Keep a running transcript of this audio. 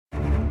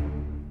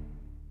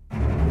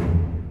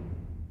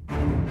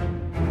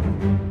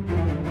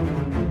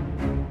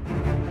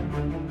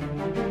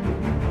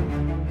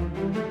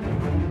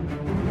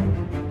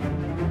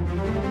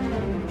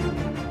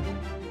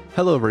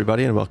Hello,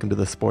 everybody, and welcome to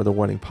the Spoiler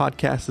Warning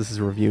Podcast. This is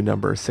review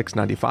number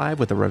 695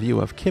 with a review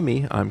of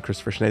Kimi. I'm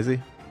Christopher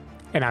Schnese.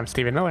 And I'm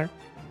Stephen Miller.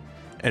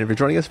 And if you're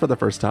joining us for the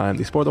first time,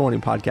 the Spoiler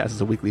Warning Podcast is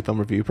a weekly film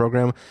review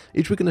program.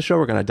 Each week in the show,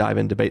 we're going to dive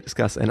in, debate,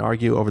 discuss, and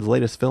argue over the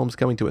latest films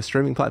coming to a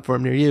streaming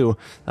platform near you.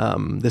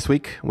 This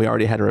week, we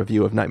already had a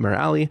review of Nightmare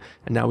Alley,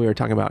 and now we are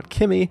talking about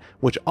Kimi,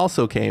 which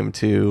also came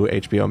to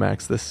HBO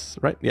Max this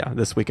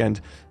weekend.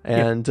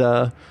 And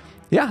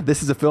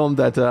this is a film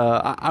that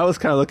I was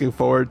kind of looking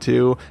forward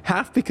to,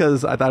 half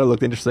because I thought it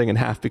looked interesting and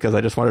half because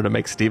I just wanted to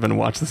make Steven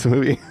watch this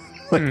movie.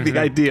 The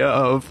idea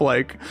of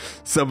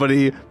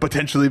somebody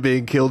potentially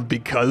being killed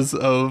because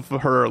of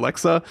her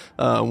Alexa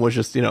was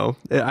just,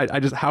 I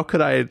just how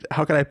could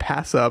I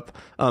pass up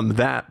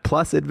that,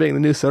 plus it being the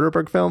new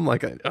Soderbergh film?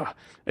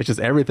 It's just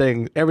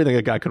everything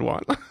a guy could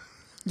want.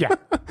 Yeah,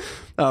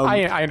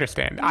 I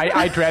understand.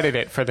 I dreaded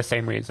it for the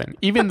same reason,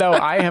 even though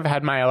I have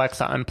had my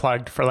Alexa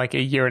unplugged for like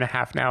a year and a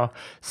half now.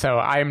 So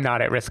I'm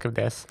not at risk of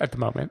this at the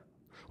moment.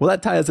 Well,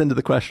 that ties into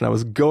the question I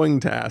was going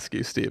to ask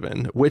you,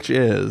 Stephen, which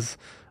is,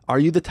 are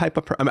you the type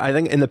of I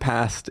think in the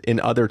past,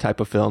 in other type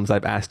of films,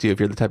 I've asked you if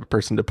you're the type of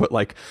person to put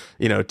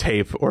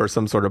tape or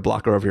some sort of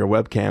blocker over your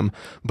webcam.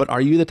 But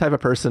are you the type of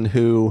person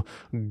who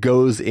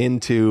goes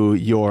into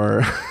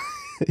your...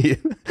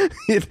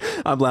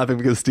 I'm laughing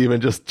because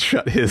Steven just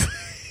shut his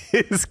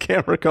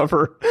camera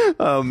cover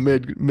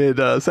mid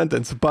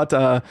sentence. But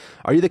are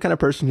you the kind of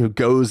person who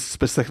goes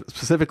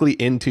specifically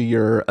into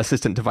your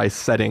assistant device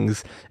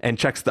settings and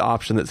checks the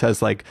option that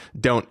says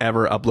don't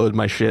ever upload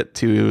my shit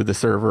to the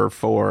server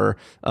for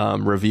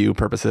review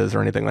purposes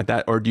or anything like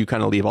that? Or do you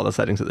kind of leave all the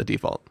settings at the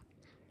default?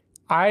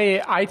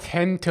 I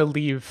tend to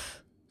leave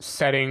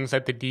settings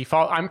at the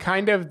default. I'm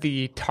kind of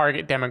the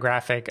target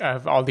demographic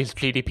of all these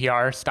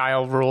GDPR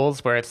style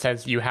rules where it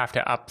says you have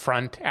to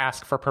upfront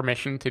ask for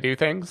permission to do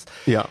things.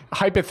 Yeah.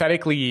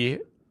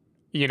 Hypothetically,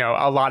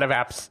 a lot of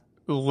apps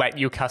let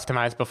you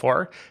customize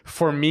before.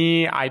 For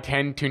me, I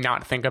tend to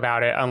not think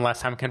about it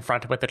unless I'm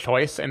confronted with a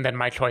choice, and then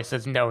my choice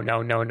is no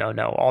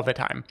all the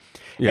time.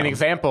 Yeah. An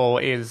example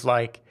is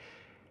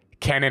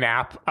can an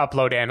app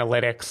upload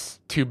analytics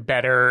to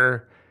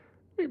better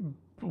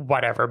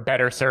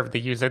serve the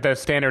user? The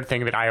standard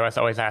thing that iOS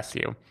always asks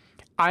you.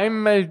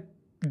 I'm a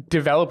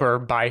developer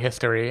by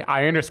history.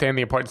 I understand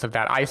the importance of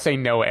that. I say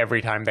no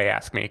every time they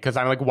ask me because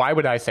I'm like, why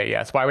would I say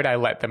yes? Why would I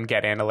let them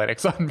get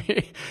analytics on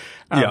me?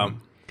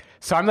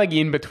 So I'm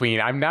in between.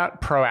 I'm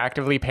not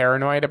proactively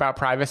paranoid about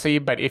privacy,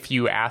 but if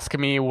you ask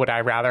me, would I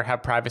rather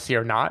have privacy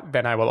or not,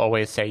 then I will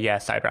always say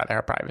yes, I'd rather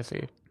have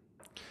privacy.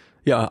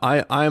 Yeah,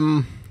 I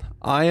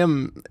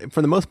am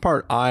for the most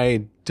part,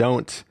 I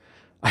don't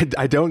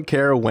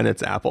care when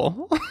it's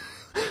Apple.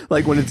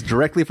 When it's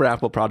directly for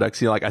Apple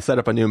products, I set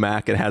up a new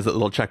Mac, it has that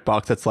little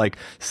checkbox that's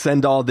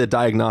send all the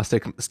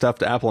diagnostic stuff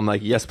to Apple. I'm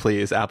like, yes,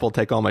 please, Apple,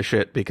 take all my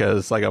shit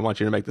because I want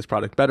you to make this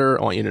product better.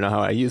 I want you to know how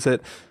I use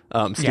it.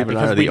 Steve and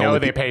I are the only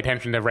they pay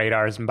attention to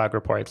radars and bug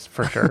reports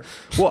for sure.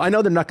 Well, I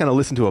know they're not going to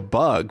listen to a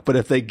bug, but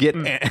if they get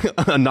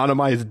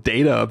anonymized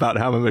data about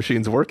how my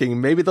machine's working,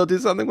 maybe they'll do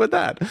something with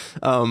that.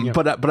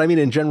 But I mean,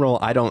 in general,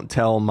 I don't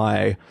tell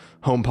my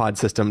HomePod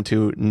system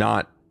to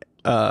not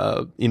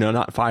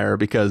fire,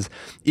 because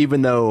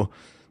even though,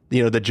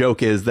 the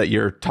joke is that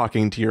you're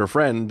talking to your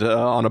friend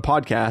on a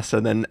podcast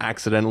and then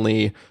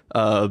accidentally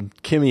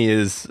Kimi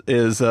is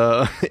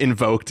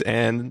invoked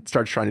and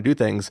starts trying to do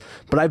things.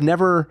 But I've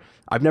never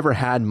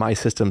had my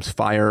systems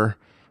fire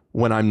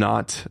when I'm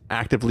not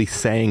actively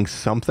saying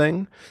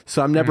something.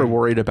 So I'm never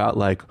worried about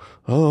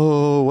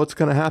what's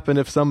going to happen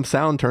if some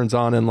sound turns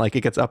on and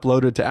it gets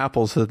uploaded to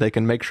Apple so that they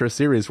can make sure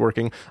Siri is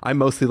working. I'm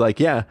mostly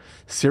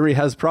Siri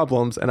has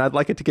problems and I'd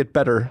like it to get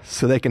better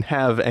so they can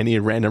have any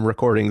random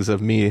recordings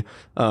of me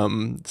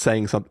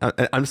saying something.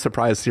 I'm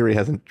surprised Siri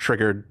hasn't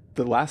triggered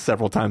the last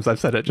several times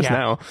I've said it just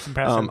now.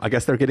 I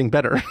guess they're getting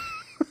better.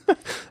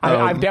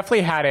 I've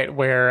definitely had it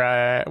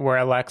where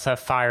Alexa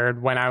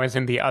fired when I was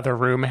in the other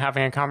room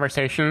having a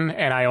conversation,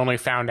 and I only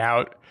found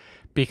out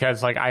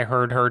because I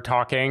heard her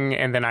talking,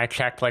 and then I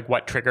checked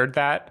what triggered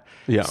that.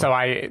 Yeah. So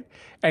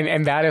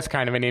and that is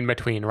kind of an in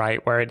between,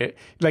 right? Where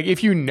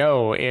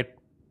if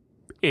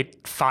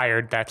it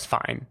fired, that's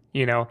fine,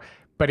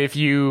 But if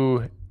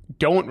you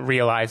don't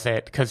realize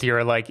it because you're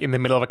in the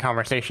middle of a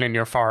conversation and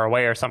you're far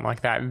away or something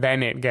like that,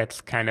 then it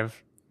gets kind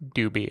of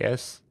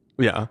dubious.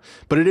 Yeah.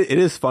 But it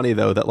is funny,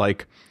 though,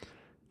 that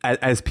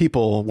as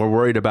people, we're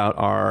worried about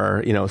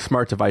our,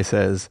 smart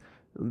devices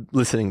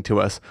listening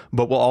to us,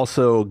 but we'll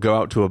also go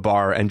out to a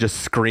bar and just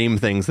scream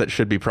things that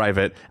should be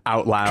private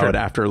out loud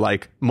after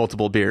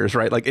multiple beers,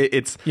 right?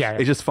 It's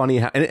just funny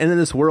how, and in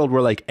this world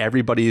where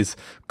everybody's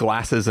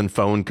glasses and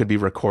phone could be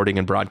recording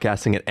and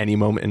broadcasting at any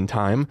moment in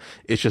time,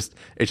 it's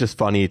just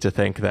funny to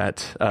think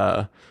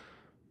that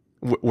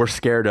we're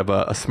scared of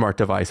a smart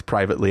device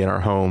privately in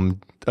our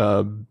home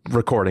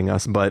recording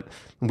us, but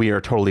we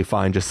are totally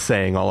fine just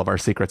saying all of our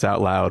secrets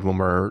out loud when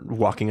we're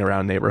walking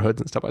around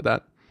neighborhoods and stuff like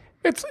that.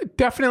 It's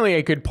definitely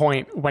a good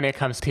point when it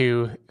comes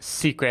to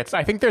secrets.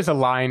 I think there's a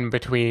line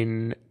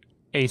between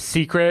a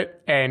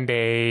secret and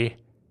a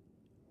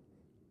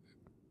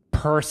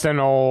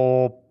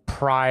personal,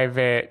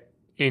 private,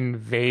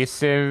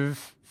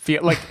 invasive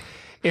feel. Like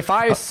if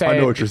I said, I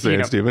know what you're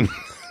saying, Stephen.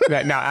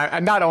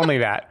 Not only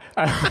that,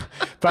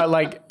 but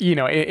like,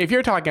 if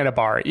you're talking at a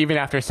bar, even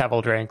after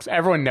several drinks,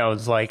 everyone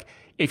knows, like,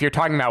 if you're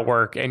talking about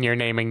work and you're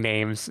naming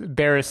names,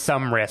 there is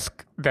some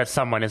risk that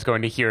someone is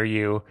going to hear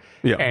you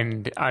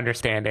and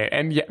understand it.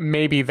 And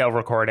maybe they'll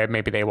record it,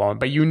 maybe they won't,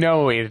 but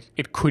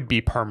it could be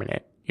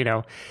permanent.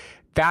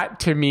 That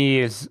to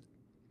me is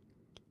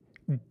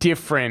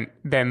different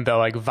than the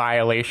like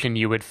violation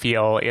you would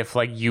feel if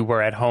like you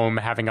were at home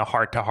having a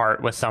heart to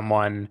heart with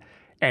someone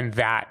and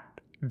that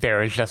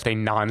there is just a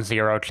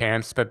non-zero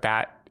chance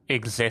that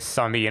exists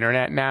on the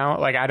internet now.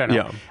 Like, I don't know.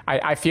 Yeah.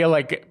 I feel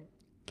like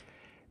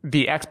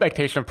the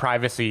expectation of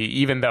privacy,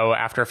 even though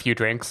after a few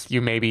drinks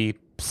you maybe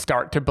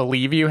start to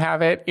believe you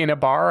have it in a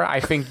bar, I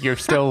think you're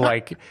still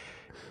like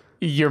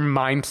your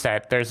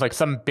mindset, there's like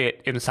some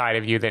bit inside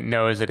of you that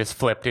knows it is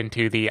flipped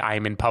into the I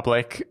am in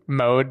public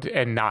mode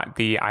and not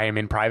the I am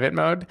in private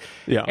mode.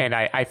 Yeah. And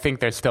I think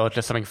there's still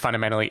just something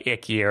fundamentally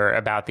ickier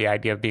about the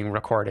idea of being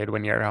recorded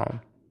when you're at home.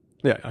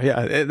 Yeah.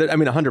 I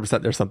mean,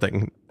 100% there's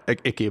something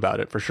icky about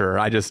it for sure.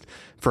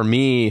 For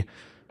me,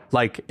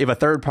 like if a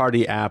third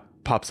party app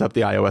pops up the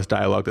iOS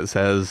dialog that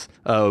says,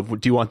 do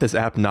you want this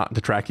app not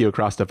to track you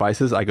across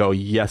devices? I go,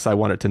 yes, I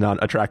want it to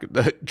not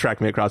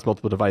track me across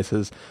multiple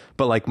devices.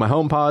 But like my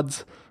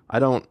HomePods,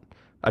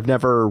 I've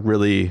never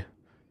really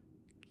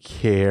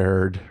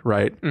cared,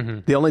 right? Mm-hmm.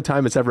 The only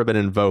time it's ever been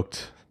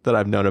invoked that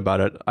I've known about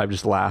it, I've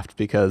just laughed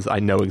because I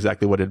know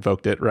exactly what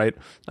invoked it, right?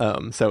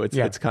 So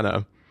it's kind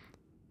of,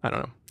 I don't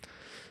know.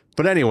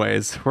 But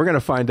anyways, we're going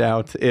to find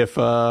out if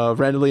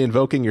randomly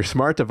invoking your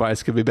smart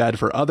device could be bad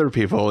for other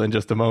people in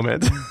just a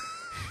moment.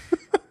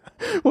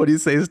 What do you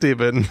say,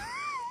 Stephen?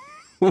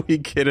 We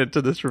get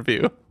into this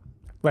review.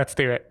 Let's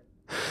do it.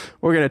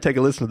 We're going to take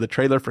a listen to the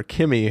trailer for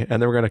Kimi, and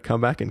then we're going to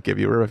come back and give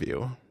you a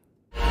review.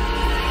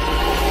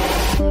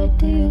 What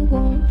do you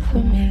want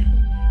from me?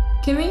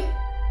 Kimi?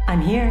 I'm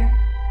here.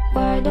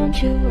 Why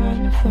don't you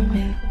run from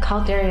me?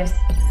 Call Darius.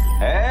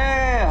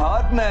 Hey,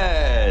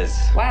 hotness!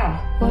 Wow.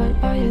 What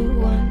are you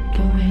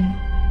wondering?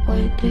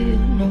 What do you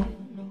know?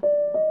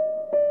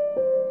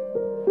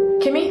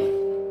 Kimi?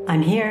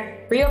 I'm here.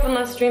 Reopen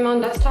last stream on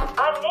desktop.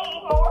 I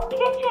need more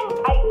kitchen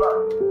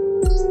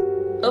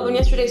paper. Open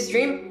yesterday's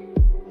stream.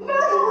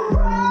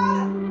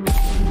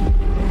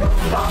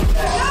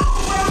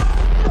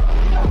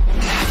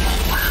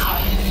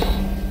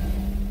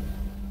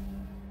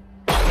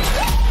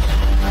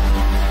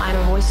 I'm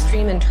a voice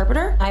stream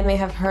interpreter. I may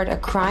have heard a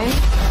crime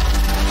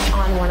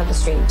on one of the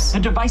streams. The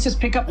devices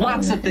pick up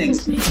lots of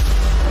things.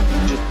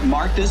 Just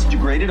mark this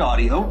degraded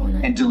audio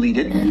and delete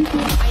it.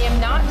 I am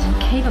not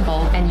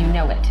capable, and you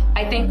know it.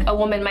 I think a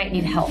woman might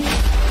need help.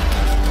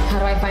 How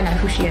do I find out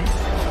who she is?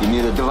 You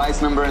need a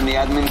device number and the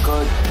admin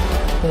code.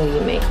 Will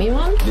you make me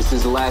one? This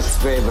is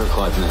last favor,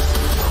 hotness.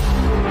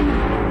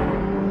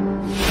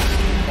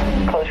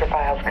 Close your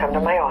files, come to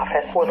my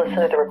office. We'll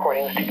listen to the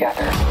recordings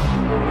together.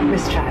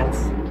 Miss Childs,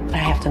 I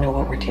have to know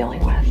what we're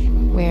dealing with.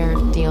 We're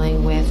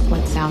dealing with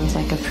what sounds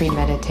like a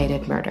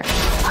premeditated murder.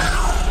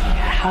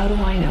 How do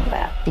I know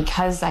that?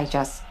 Because I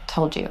just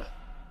told you.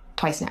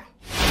 Twice now.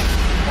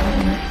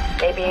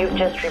 Maybe you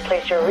just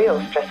replace your real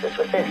stresses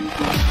with this.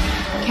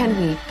 Can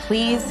we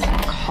please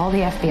call the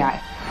FBI?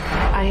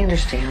 I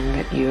understand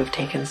that you have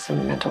taken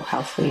some mental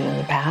health leave in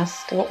the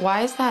past.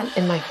 Why is that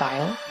in my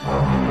file?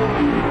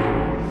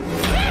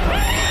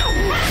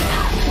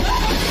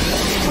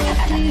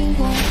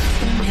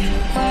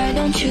 Why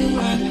don't you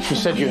run? You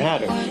said you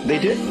had her. They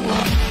did.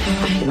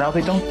 But now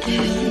they don't.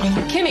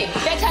 Kimi,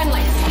 bedtime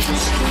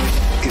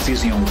lights. Is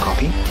this the only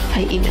copy?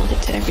 I emailed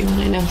it to everyone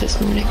I know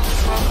this morning.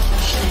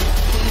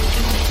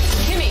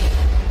 Kimi!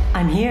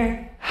 I'm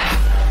here.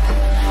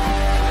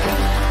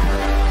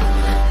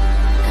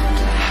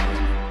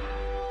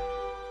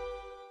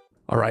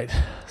 All right.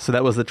 So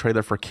that was the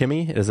trailer for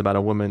Kimi. It is about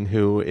a woman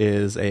who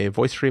is a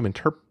voice stream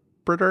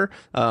interpreter,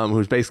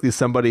 who's basically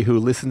somebody who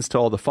listens to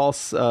all the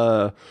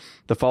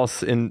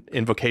false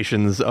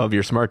invocations of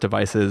your smart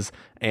devices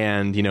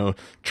and,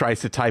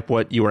 tries to type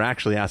what you were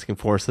actually asking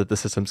for so that the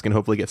systems can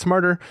hopefully get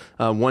smarter.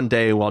 One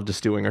day while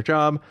just doing her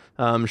job,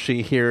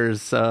 she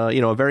hears,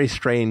 a very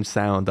strange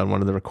sound on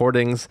one of the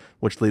recordings,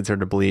 which leads her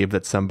to believe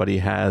that somebody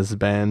has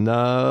been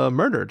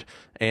murdered.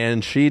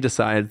 And she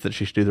decides that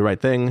she should do the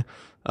right thing.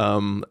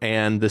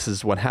 And this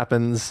is what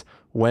happens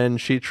when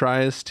she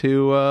tries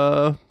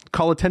to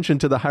call attention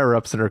to the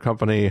higher-ups in her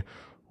company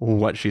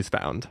what she's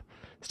found.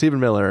 Stephen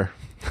Miller,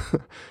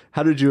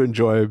 how did you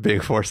enjoy being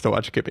forced to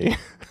watch Kimi?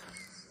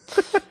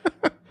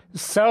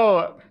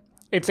 So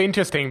it's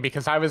interesting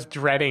because I was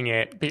dreading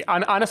it.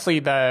 Honestly,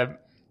 the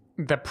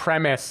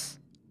premise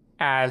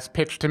as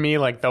pitched to me,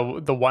 like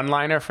the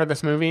one-liner for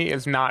this movie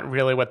is not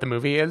really what the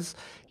movie is.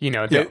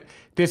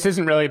 This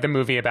isn't really the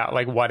movie about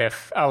like what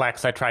if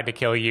Alexa tried to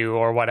kill you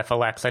or what if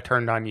Alexa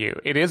turned on you.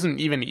 It isn't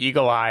even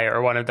Eagle Eye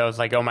or one of those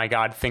like, oh my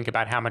God, think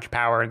about how much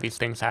power these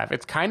things have.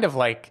 It's kind of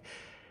like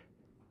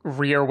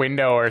Rear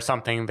Window or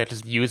something that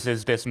just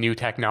uses this new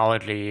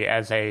technology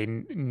as a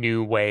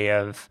new way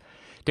of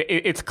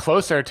It's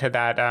closer to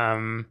that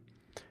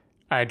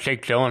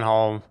Jake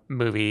Gyllenhaal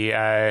movie,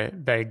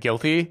 The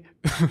Guilty,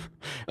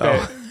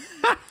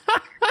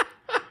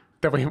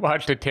 that we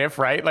watched at TIFF,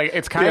 right? Like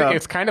it's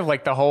kind of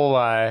like the whole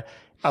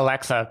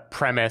Alexa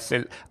premise.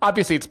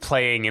 Obviously, it's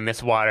playing in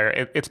this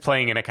water. It's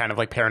playing in a kind of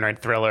like paranoid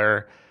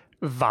thriller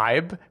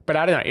vibe, but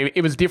I don't know.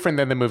 It was different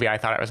than the movie I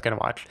thought I was going to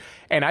watch,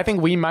 and I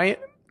think we might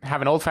have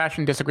an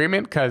old-fashioned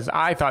disagreement because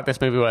I thought this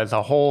movie was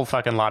a whole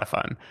fucking lot of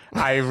fun.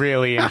 I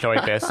really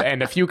enjoyed this,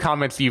 and a few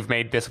comments you've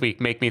made this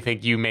week make me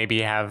think you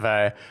maybe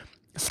have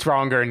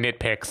stronger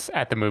nitpicks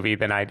at the movie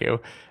than I do.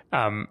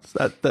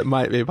 That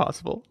might be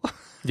possible.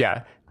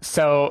 Yeah.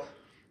 So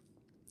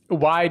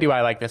why do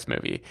I like this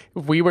movie?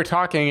 We were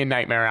talking in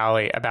Nightmare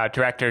Alley about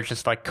directors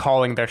just like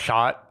calling their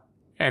shot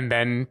and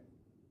then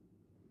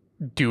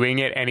doing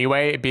it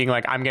anyway, being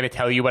like, I'm going to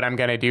tell you what I'm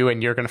going to do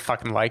and you're going to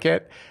fucking like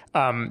it.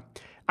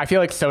 I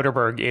feel like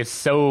Soderbergh is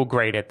so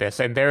great at this,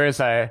 and there is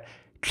a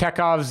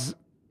Chekhov's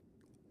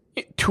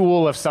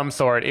tool of some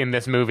sort in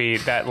this movie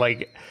that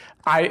like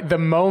the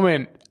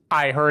moment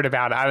I heard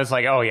about it, I was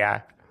like, oh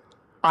yeah,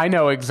 I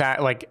know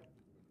exactly, like,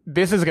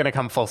 this is going to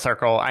come full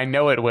circle. I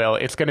know it will.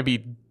 It's going to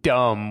be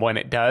dumb when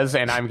it does,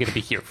 and I'm going to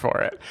be here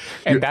for it.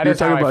 And that is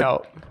how I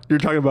felt. You're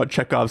talking about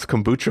Chekhov's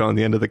kombucha on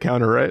the end of the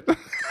counter, right?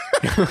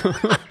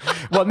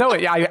 Well, no,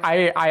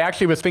 I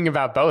actually was thinking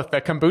about both. The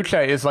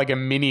kombucha is like a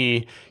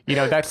mini,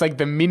 that's like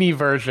the mini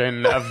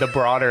version of the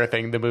broader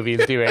thing the movie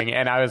is doing.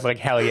 And I was like,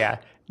 hell yeah,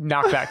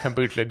 knock that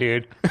kombucha,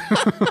 dude.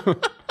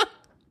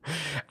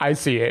 I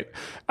see it.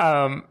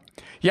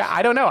 Yeah,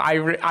 I don't know.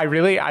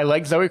 I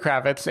like Zoe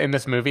Kravitz in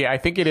this movie. I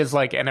think it is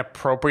like an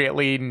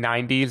appropriately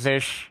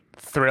 90s-ish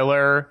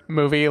thriller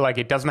movie. Like,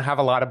 it doesn't have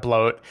a lot of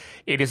bloat.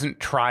 It isn't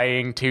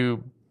trying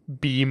to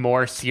be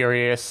more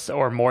serious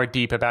or more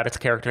deep about its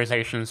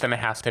characterizations than it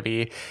has to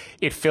be.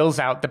 It fills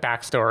out the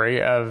backstory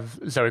of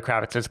Zoe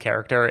Kravitz's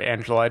character,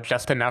 Angela,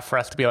 just enough for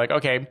us to be like,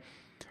 okay,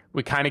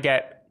 we kind of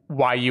get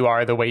why you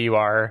are the way you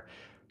are.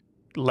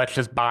 Let's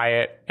just buy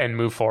it and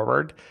move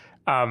forward.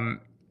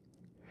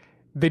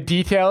 The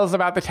details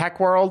about the tech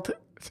world,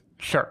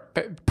 sure.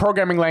 The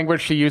programming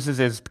language she uses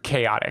is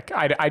chaotic.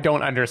 I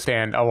don't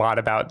understand a lot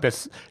about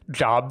this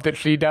job that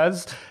she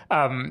does,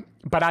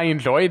 but I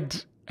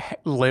enjoyed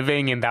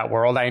living in that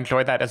world. I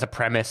enjoyed that as a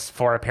premise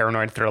for a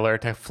paranoid thriller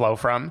to flow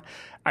from.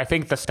 I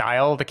think the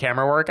style, the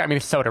camera work, I mean,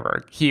 it's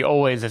Soderbergh. He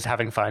always is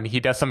having fun.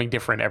 He does something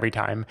different every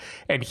time.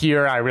 And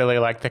here I really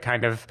like the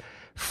kind of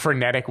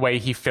frenetic way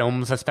he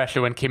films,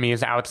 especially when Kimi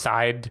is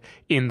outside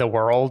in the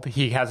world.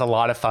 He has a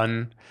lot of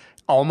fun.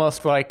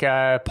 Almost like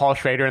Paul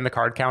Schrader in The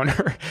Card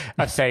Counter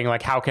of saying,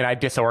 like, how can I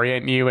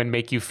disorient you and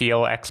make you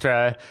feel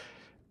extra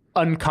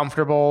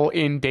uncomfortable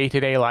in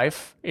day-to-day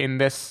life in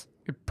this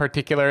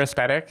particular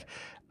aesthetic.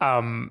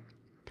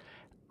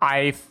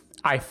 I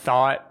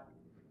thought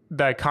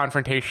the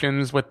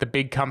confrontations with the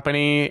big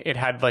company, it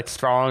had like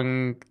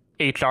strong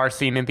HR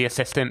scene and the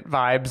assistant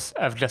vibes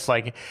of just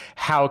like,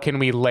 how can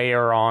we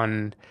layer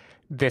on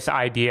this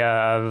idea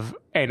of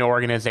an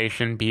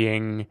organization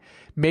being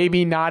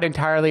maybe not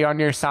entirely on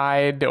your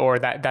side, or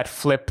that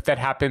flip that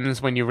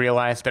happens when you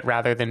realize that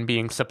rather than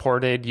being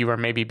supported, you are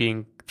maybe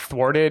being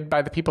thwarted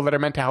by the people that are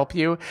meant to help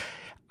you.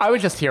 I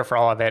was just here for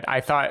all of it. I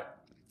thought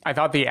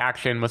the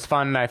action was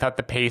fun. I thought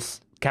the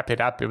pace kept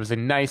it up. It was a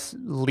nice,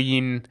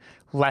 lean,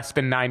 less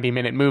than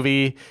 90-minute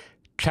movie.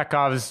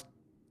 Chekhov's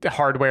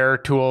hardware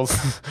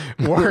tools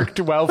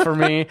worked well for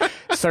me.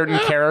 Certain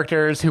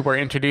characters who were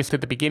introduced at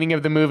the beginning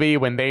of the movie,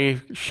 when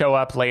they show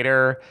up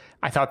later,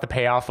 I thought the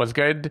payoff was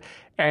good.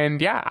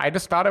 And yeah, I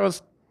just thought it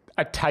was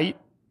a tight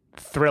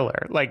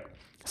thriller. Like,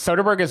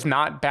 Soderbergh is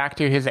not back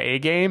to his A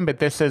game, but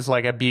this is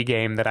like a B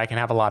game that I can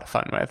have a lot of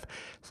fun with.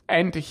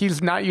 And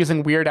he's not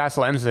using weird ass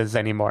lenses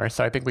anymore,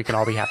 so I think we can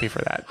all be happy for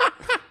that.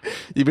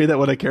 You mean that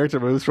when a character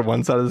moves from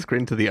one side of the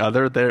screen to the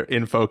other, they're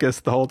in focus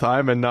the whole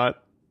time and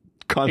not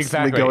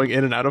constantly going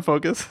in and out of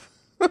focus?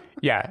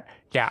 Yeah.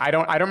 I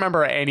don't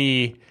remember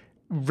any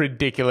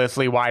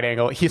ridiculously wide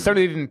angle. He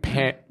certainly didn't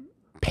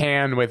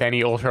pan with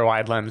any ultra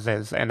wide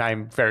lenses, and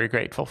I'm very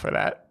grateful for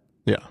that.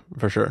 Yeah,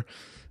 for sure.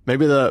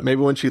 Maybe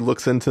when she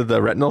looks into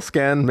the retinal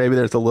scan, maybe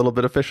there's a little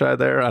bit of fisheye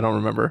there. I don't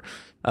remember.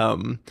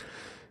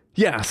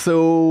 Yeah,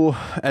 so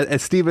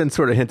as Steven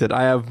sort of hinted,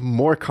 I have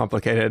more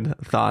complicated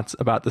thoughts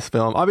about this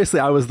film. Obviously,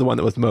 I was the one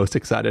that was most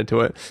excited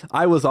to it.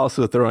 I was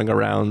also throwing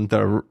around the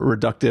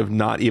reductive,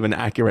 not even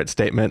accurate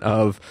statement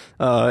of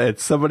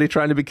it's somebody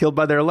trying to be killed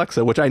by their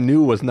Alexa, which I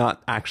knew was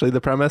not actually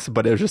the premise,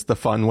 but it was just the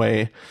fun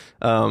way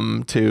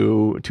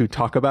to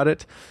talk about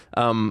it.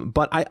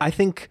 But I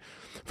think,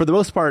 for the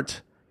most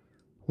part,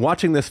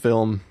 watching this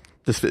film,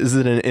 this is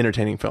an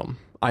entertaining film.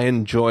 I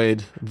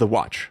enjoyed the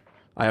watch.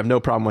 I have no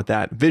problem with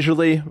that.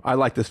 Visually, I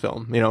like this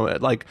film.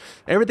 Like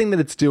everything that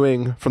it's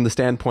doing from the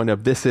standpoint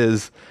of this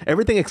is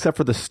everything except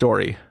for the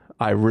story.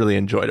 I really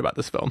enjoyed about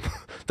this film.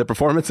 The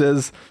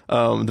performances,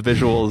 the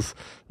visuals,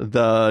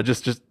 the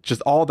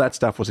just all that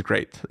stuff was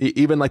great.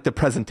 Even like the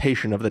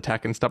presentation of the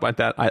tech and stuff like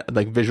that, I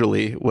like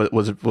visually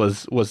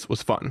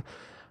was fun.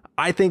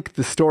 I think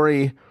the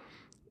story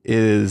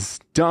is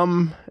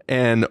dumb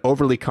and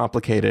overly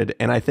complicated,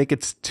 and I think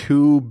it's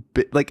too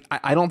like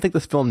I don't think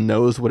this film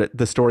knows what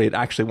the story it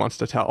actually wants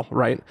to tell.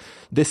 Right?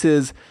 This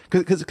is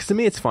because to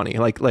me it's funny.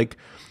 Like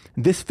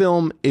this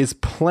film is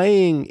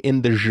playing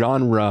in the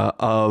genre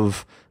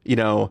of, you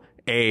know,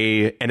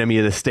 a enemy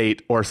of the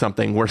state or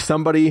something, where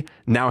somebody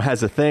now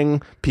has a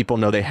thing, people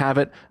know they have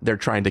it, they're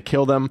trying to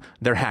kill them,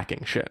 they're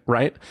hacking shit,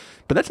 right?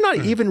 But that's not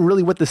even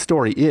really what the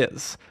story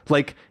is.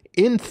 Like,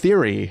 in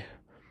theory,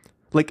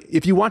 like,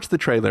 if you watch the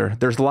trailer,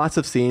 there's lots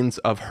of scenes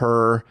of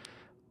her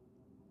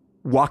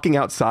walking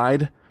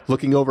outside,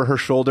 looking over her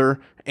shoulder,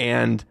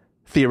 and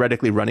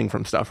theoretically running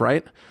from stuff,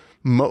 right?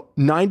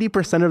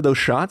 90% of those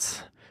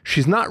shots,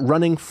 she's not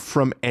running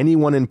from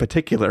anyone in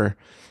particular.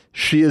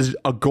 She is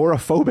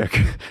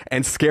agoraphobic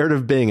and scared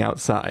of being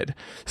outside.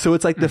 So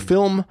it's like the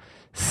film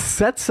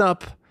sets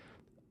up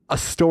a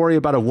story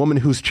about a woman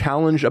whose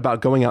challenge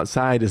about going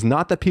outside is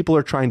not that people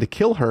are trying to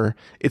kill her.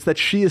 It's that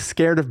she is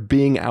scared of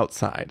being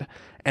outside.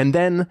 And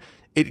then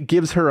it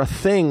gives her a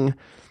thing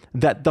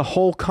that the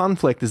whole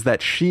conflict is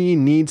that she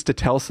needs to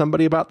tell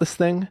somebody about this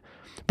thing,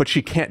 but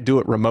she can't do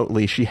it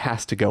remotely. She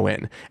has to go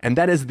in. And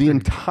that is the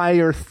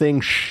entire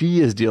thing she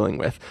is dealing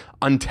with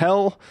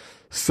until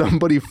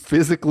somebody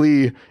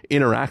physically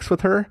interacts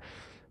with her.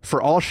 For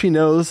all she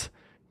knows,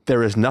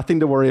 there is nothing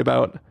to worry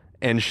about,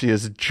 and she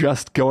is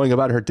just going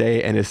about her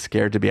day and is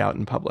scared to be out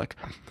in public.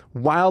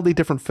 Wildly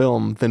different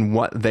film than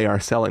what they are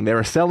selling. They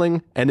are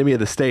selling enemy of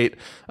the state.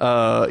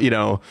 You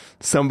know,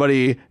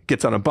 somebody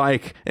gets on a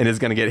bike and is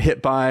going to get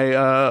hit by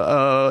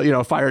you know,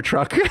 a fire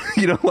truck.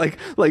 You know, like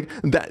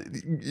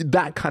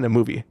that kind of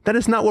movie. That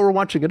is not what we're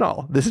watching at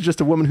all. This is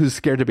just a woman who's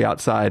scared to be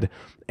outside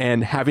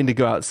and having to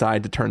go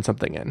outside to turn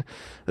something in.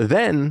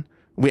 Then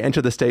we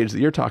enter the stage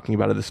that you're talking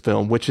about of this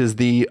film, which is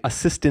the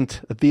assistant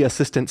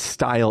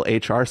style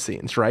HR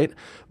scenes, right?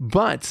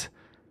 But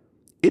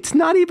it's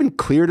not even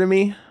clear to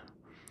me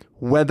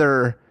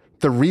whether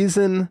the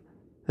reason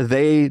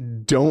they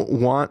don't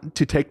want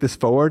to take this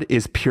forward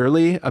is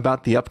purely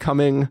about the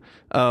upcoming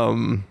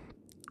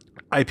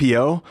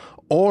IPO,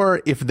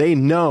 or if they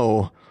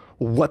know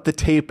what the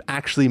tape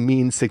actually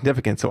means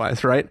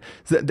significance-wise, right?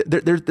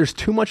 There's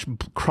too much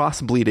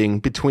cross-bleeding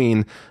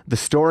between the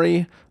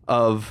story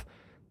of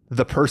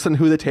the person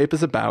who the tape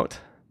is about,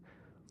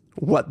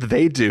 what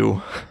they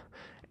do,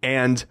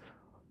 and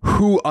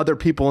who other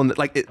people in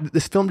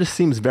this film just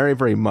seems very,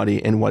 very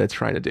muddy in what it's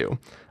trying to do.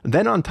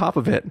 Then on top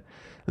of it,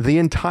 the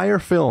entire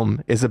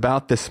film is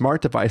about this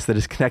smart device that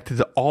is connected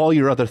to all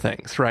your other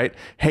things, right?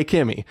 Hey,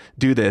 Kimi,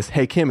 do this.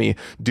 Hey, Kimi,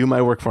 do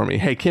my work for me.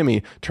 Hey,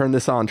 Kimi, turn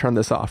this on, turn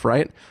this off,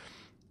 right?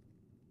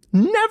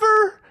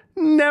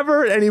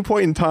 Never at any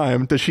point in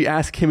time does she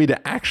ask Kimi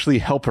to actually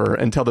help her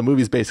until the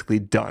movie's basically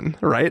done,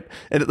 right?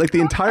 And like the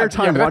entire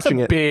time watching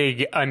it,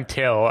 big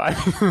until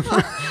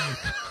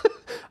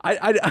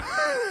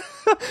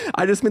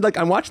I just mean, like,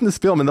 I'm watching this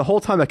film and the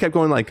whole time I kept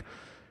going like,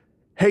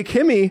 hey,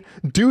 Kimi,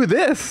 do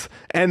this.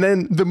 And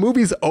then the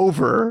movie's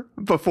over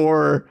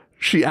before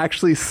she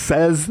actually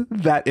says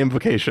that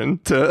invocation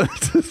to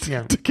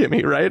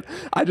Kimi, right?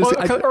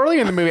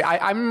 Early in the movie,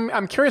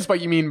 I'm curious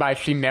what you mean by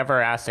she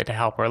never asked it to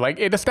help her. Like,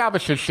 it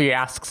establishes she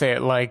asks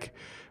it like,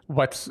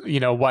 what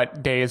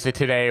day is it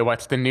today?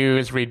 What's the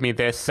news? Read me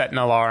this, set an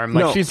alarm.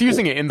 Like, she's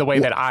using it in the way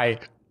that I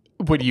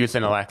would use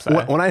in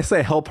Alexa. When I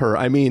say help her,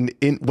 I mean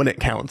when it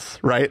counts,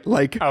 right?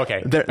 Like,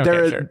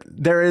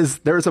 there is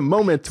a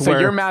moment where... So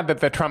you're mad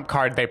that the trump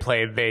card they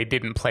played, they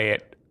didn't play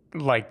it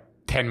like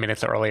 10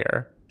 minutes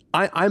earlier.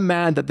 I'm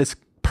mad that this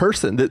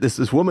person, that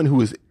this woman who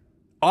is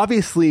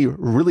obviously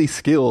really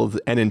skilled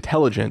and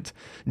intelligent,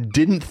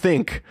 didn't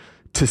think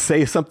to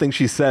say something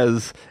she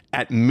says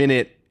at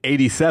minute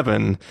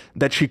 87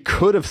 that she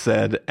could have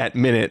said at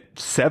minute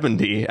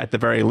 70 at the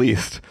very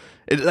least.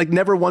 It like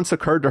never once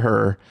occurred to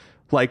her.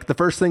 Like, the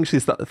first thing she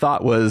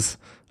thought was,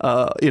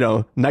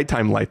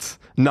 nighttime lights,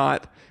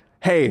 not,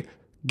 hey,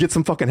 get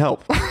some fucking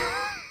help.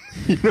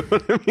 You know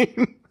what I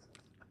mean?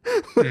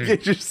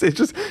 Like,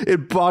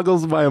 it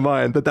boggles my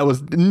mind that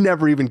was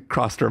never even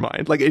crossed her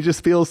mind. Like, it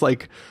just feels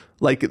like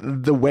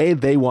the way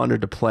they wanted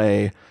to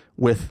play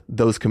with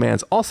those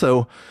commands.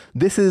 Also,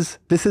 they're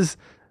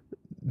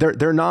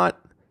not,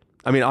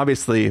 I mean,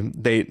 obviously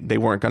they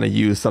weren't going to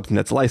use something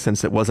that's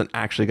licensed. It wasn't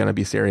actually going to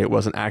be Siri. It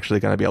wasn't actually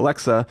going to be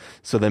Alexa.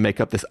 So they make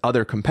up this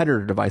other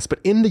competitor device. But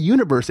in the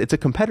universe, it's a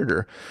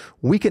competitor.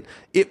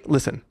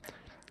 Listen,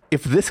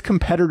 if this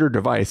competitor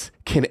device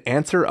can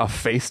answer a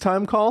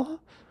FaceTime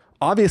call,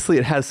 obviously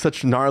it has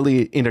such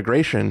gnarly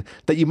integration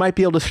that you might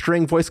be able to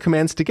string voice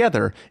commands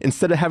together.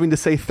 Instead of having to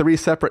say 3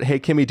 separate, hey,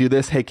 Kimi, do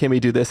this, hey,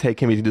 Kimi, do this, hey,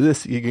 Kimi, do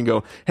this, you can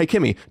go, hey,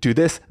 Kimi, do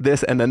this,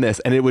 and then this.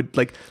 And it would,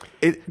 like,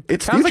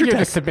 it sounds like you're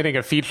just submitting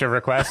a feeature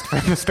request for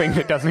this thing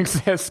that doesn't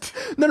exist.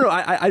 No,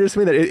 I just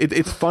mean that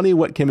it's funny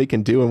what Kimi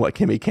can do and what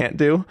Kimi can't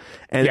do.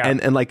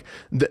 And like,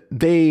 the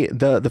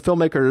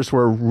filmmakers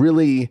were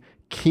really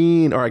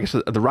keen, or I guess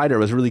the writer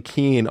was really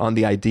keen on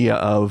the idea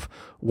of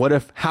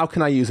how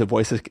can I use a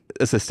voice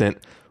assistant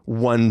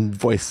one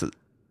voice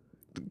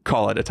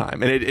call at a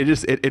time? And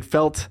it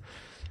felt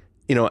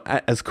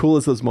as cool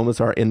as those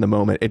moments are in the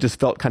moment, it just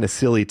felt kind of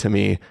silly to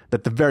me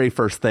that the very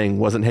first thing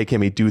wasn't, hey,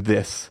 Kimmy, do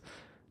this.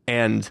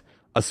 And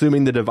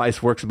assuming the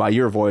device works by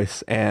your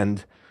voice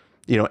and,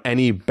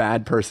 any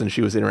bad person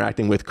she was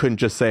interacting with couldn't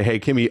just say, hey,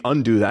 Kimmy,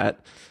 undo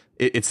that.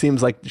 It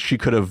seems like she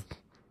could have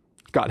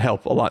got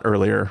help a lot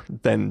earlier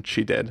than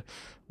she did,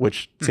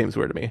 which seems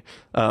weird to me.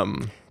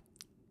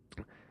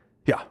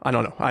 Yeah, I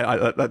don't know.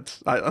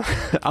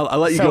 I'll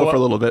let you go for a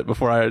little bit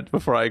before I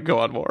go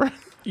on more.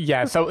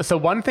 Yeah. So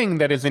one thing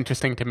that is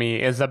interesting to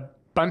me is a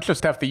bunch of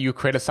stuff that you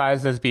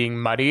criticize as being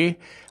muddy,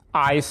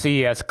 I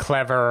see as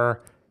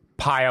clever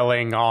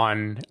piling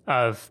on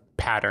of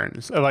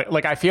patterns.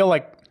 Like I feel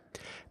like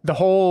the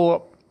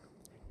whole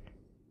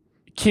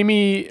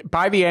Kimi,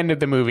 by the end of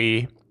the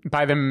movie,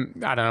 by the,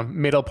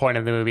 middle point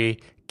of the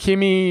movie,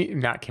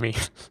 not Kimi.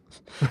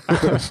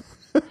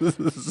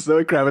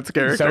 Zoe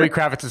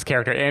Kravitz's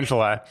character,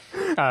 Angela.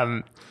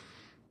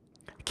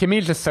 Kimi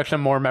is just such a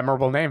more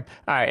memorable name.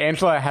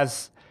 Angela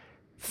has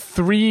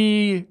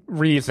 3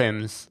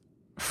 reasons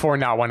for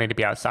not wanting to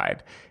be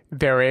outside.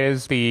 There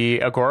is the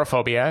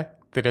agoraphobia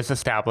that is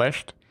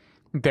established.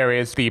 There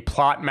is the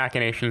plot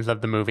machinations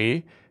of the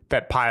movie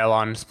that pile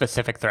on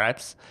specific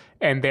threats.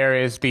 And there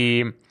is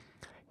the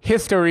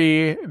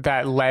history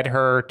that led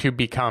her to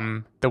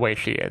become the way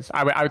she is.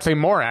 I would say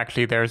more,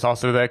 actually. There's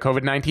also the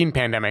COVID-19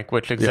 pandemic,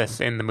 which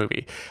exists in the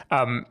movie.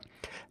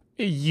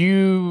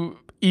 You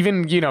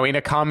even, in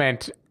a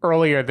comment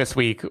earlier this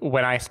week,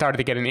 when I started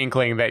to get an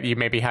inkling that you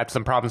maybe had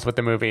some problems with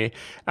the movie,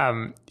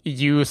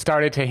 you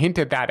started to hint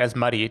at that as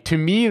muddy. To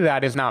me,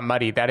 that is not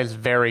muddy. That is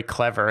very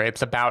clever.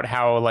 It's about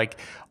how,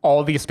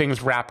 all these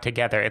things wrap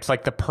together. It's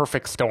like the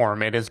perfect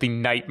storm. It is the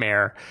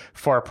nightmare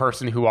for a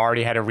person who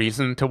already had a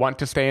reason to want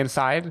to stay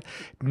inside,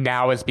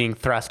 now is being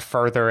thrust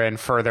further and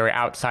further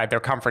outside their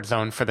comfort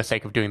zone for the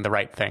sake of doing the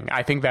right thing.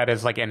 I think that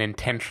is an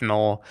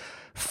intentional,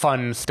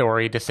 fun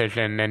story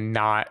decision and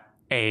not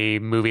a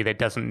movie that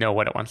doesn't know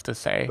what it wants to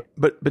say.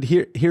 But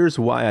here's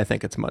why I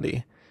think it's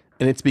muddy.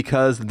 And it's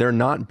because they're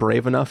not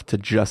brave enough to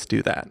just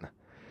do that.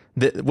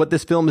 What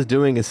this film is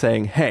doing is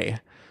saying, hey,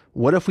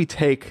 what if we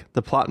take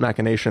the plot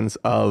machinations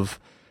of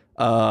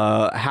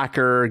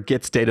hacker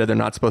gets data they're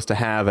not supposed to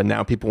have and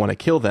now people want to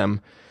kill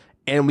them,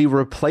 and we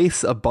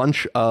replace a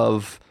bunch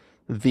of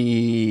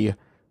the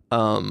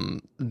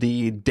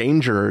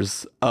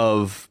dangers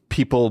of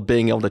people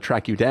being able to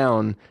track you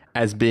down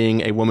as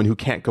being a woman who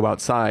can't go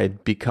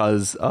outside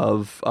because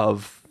of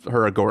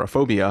her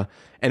agoraphobia.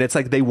 And it's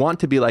they want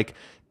to be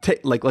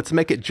let's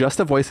make it just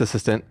a voice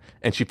assistant,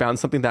 and she found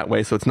something that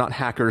way, so it's not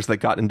hackers that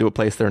got into a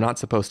place they're not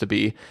supposed to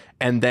be.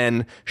 And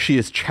then she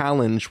is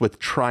challenged with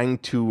trying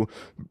to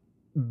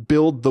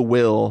build the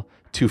will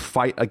to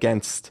fight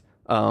against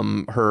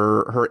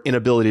her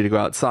inability to go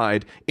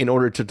outside in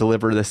order to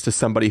deliver this to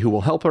somebody who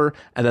will help her,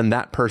 and then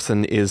that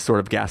person is sort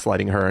of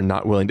gaslighting her and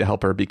not willing to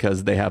help her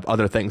because they have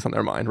other things on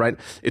their mind, right?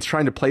 It's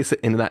trying to place it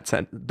in that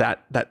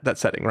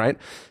setting, right?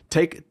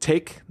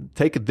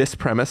 Take this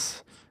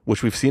premise,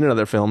 which we've seen in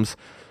other films,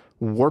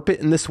 warp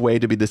it in this way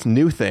to be this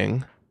new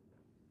thing,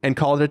 and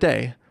call it a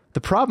day.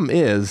 The problem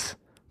is,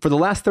 for the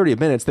last 30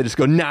 minutes, they just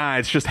go, nah,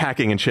 it's just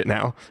hacking and shit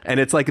now. And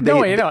it's I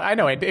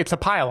know it's a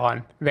pile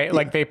on.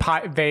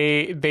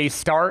 They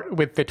start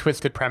with the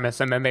twisted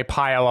premise and then they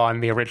pile on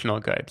the original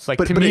goods.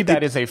 To me,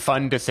 that is a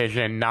fun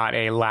decision, not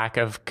a lack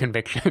of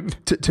conviction.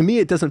 To me,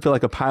 it doesn't feel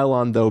like a pile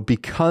on though,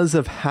 because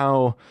of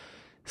how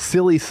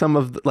silly some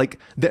of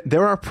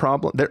there are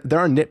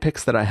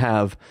nitpicks that I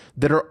have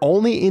that are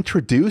only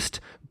introduced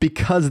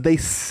because they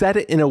set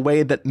it in a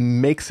way that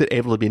makes it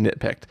able to be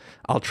nitpicked.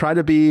 I'll try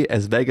to be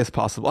as vague as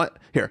possible.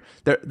 Here,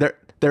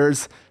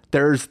 there's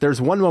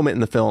one moment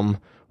in the film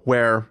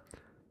where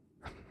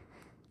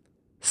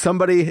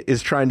somebody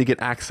is trying to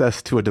get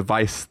access to a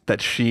device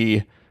that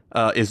she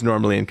is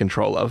normally in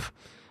control of.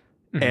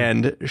 Mm-hmm.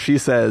 And she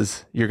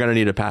says, you're going to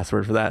need a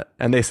password for that.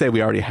 And they say,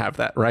 we already have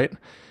that, right?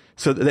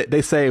 So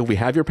they say, we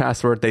have your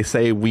password. They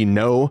say, we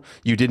know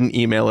you didn't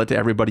email it to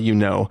everybody you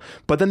know.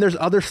 But then there's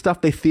other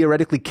stuff they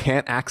theoretically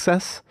can't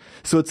access.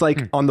 So it's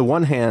on the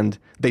one hand,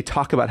 they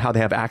talk about how they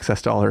have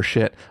access to all her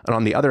shit. And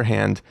on the other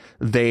hand,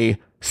 they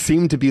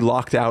seem to be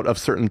locked out of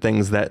certain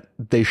things that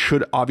they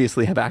should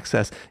obviously have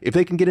access. If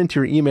they can get into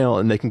your email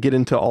and they can get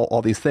into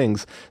all these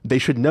things, they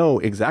should know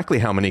exactly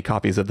how many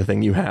copies of the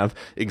thing you have,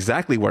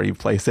 exactly where you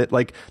place it.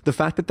 The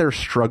fact that they're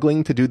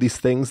struggling to do these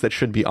things that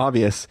should be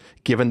obvious,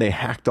 given they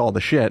hacked all the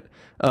shit,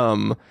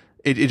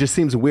 it just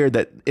seems weird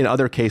that in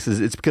other cases,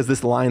 it's because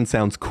this line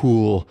sounds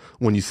cool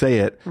when you say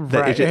it.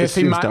 That right. it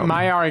seems dumb.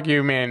 My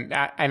argument,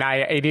 and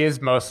it is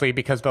mostly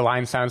because the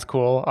line sounds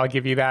cool, I'll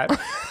give you that.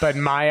 But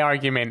my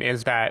argument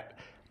is that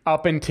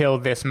up until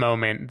this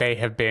moment, they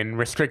have been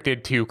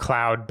restricted to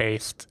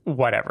cloud-based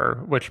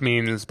whatever, which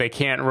means they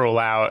can't rule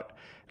out,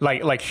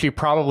 she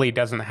probably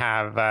doesn't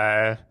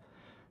have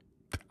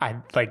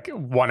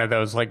one of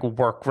those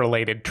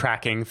work-related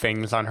tracking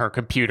things on her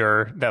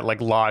computer that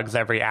logs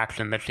every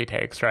action that she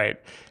takes,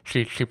 right?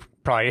 She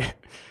probably,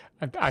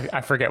 I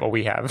forget what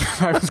we have.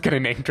 I was going to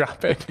name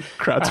drop it.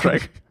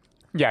 CrowdStrike.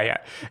 Yeah.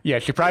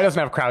 She probably doesn't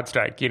have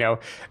CrowdStrike. You know,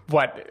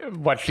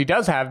 what she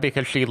does have,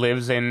 because she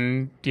lives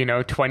in,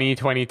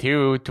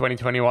 2022,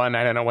 2021,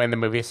 I don't know when the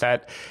movie's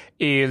set,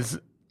 is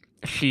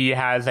she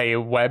has a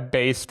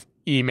web-based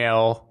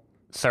email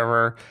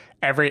server.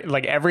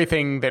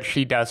 Everything that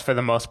she does for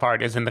the most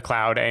part is in the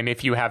cloud. And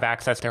if you have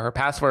access to her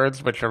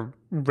passwords, which are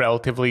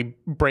relatively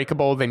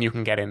breakable, then you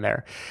can get in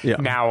there. Yeah.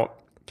 Now,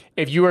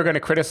 if you are going to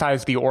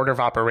criticize the order of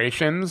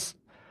operations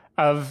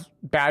of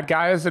bad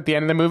guys at the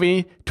end of the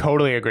movie,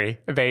 totally agree.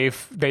 They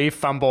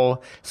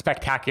fumble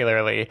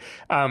spectacularly.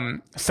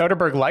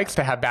 Soderbergh likes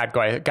to have bad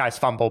guys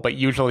fumble, but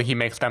usually he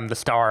makes them the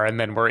star, and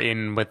then we're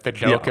in with the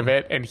joke of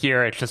it. And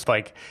here it's just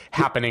like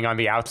happening on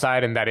the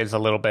outside, and that is a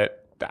little bit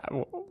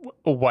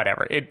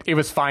whatever. It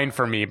was fine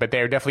for me, but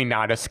they're definitely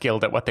not as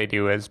skilled at what they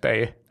do as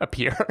they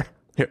appear.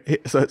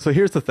 So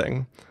here's the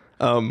thing.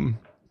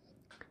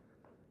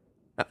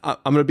 I'm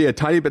going to be a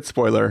tiny bit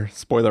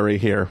spoilery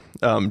here,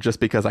 just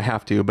because I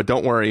have to. But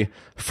don't worry.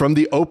 From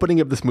the opening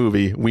of this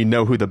movie, we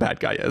know who the bad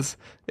guy is.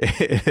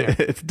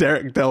 It's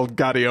Derek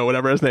Delgadio,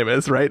 whatever his name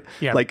is, right?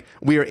 Yeah. Like,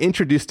 we are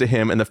introduced to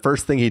him, and the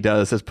first thing he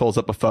does is pulls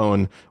up a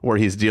phone where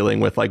he's dealing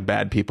with like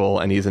bad people,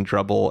 and he's in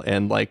trouble,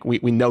 and like we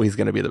know he's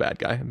going to be the bad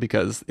guy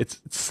because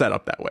it's set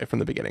up that way from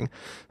the beginning.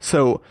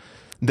 So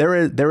there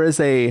is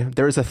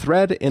a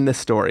thread in this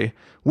story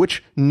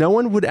which no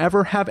one would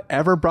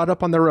ever brought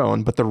up on their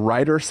own, but the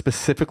writer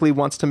specifically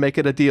wants to make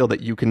it a deal that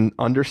you can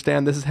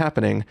understand this is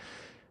happening.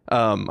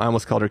 I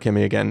almost called her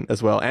Kimi again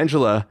as well.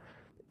 Angela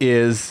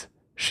is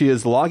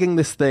logging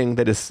this thing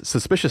that is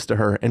suspicious to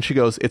her, and she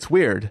goes, "It's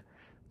weird.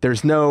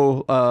 There's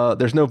no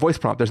voice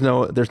prompt. There's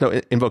no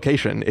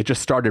invocation. It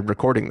just started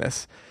recording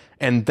this."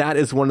 And that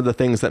is one of the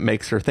things that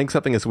makes her think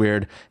something is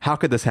weird. How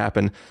could this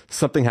happen?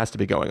 Something has to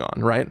be going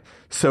on, right?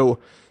 So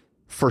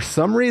for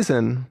some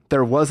reason,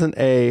 there wasn't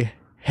a,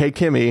 "Hey,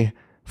 Kimi,"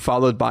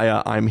 followed by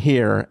a "I'm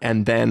here,"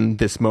 and then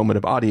this moment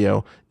of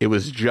audio. It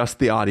was just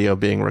the audio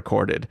being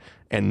recorded,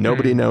 and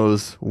nobody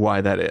knows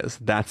why that is.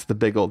 That's the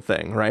big old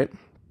thing, right?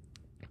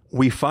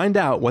 We find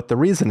out what the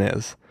reason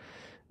is,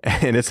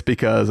 and it's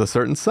because a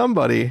certain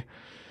somebody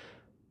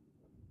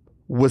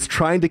was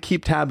trying to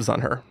keep tabs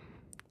on her.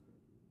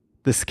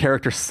 This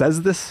character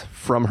says this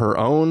from her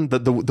own,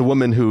 the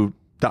woman who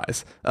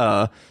dies.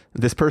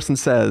 This person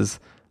says,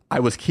 "I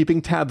was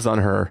keeping tabs on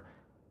her."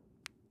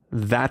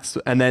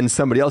 And then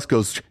somebody else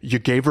goes, "You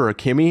gave her a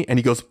Kimi?" And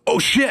he goes, "Oh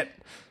shit,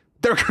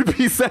 there could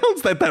be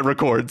sounds that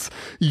records.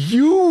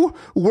 You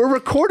were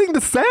recording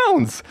the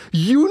sounds.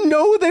 You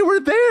know they were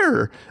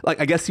there." Like,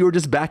 I guess you were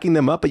just backing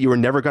them up, but you were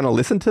never going to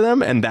listen to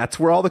them. And that's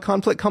where all the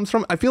conflict comes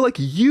from. I feel like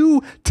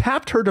you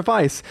tapped her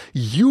device.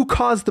 You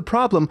caused the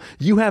problem.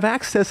 You have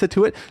access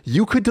to it.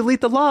 You could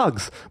delete the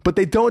logs, but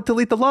they don't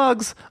delete the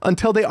logs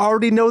until they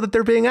already know that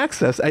they're being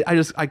accessed.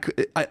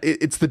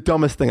 It's the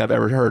dumbest thing I've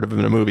ever heard of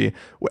in a movie.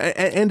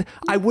 And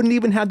I wouldn't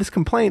even have this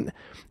complaint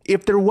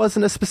if there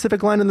wasn't a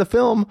specific line in the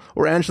film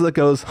where Angela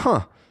goes,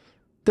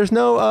 "There's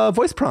no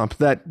voice prompt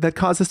that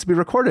caused this to be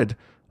recorded.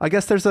 I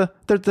guess there's a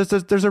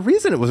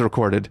reason it was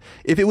recorded."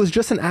 If it was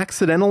just an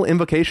accidental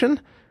invocation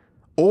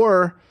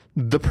or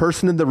the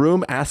person in the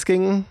room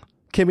asking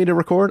Kimi to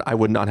record, I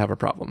would not have a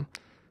problem.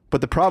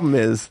 But the problem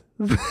is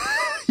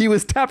he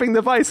was tapping the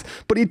device,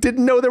 but he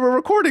didn't know there were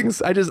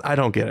recordings. I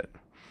don't get it.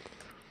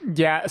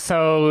 Yeah,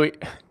 so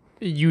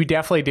you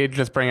definitely did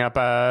just bring up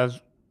a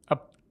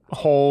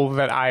hole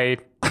that I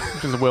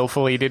just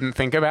willfully didn't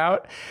think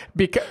about.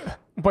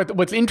 But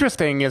what's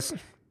interesting is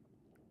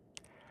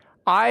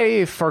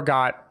I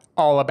forgot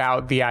all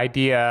about the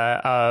idea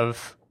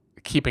of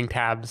keeping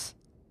tabs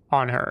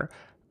on her.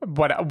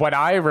 What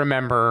I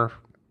remember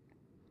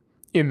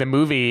in the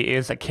movie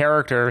is a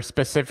character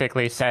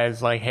specifically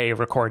says, like, "Hey,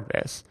 record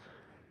this."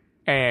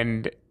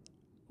 And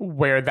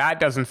where that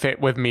doesn't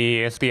fit with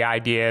me is the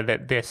idea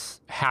that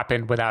this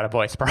happened without a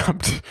voice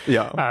prompt.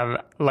 Yeah.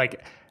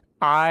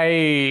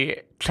 I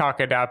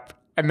chalk it up,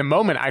 and the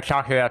moment I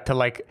chalked it up to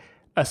like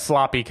a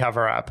sloppy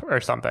cover up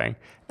or something.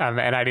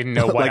 And I didn't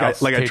know what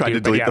else I tried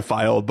to delete the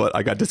file, but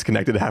I got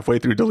disconnected halfway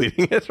through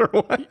deleting it or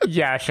what?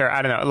 Yeah, sure.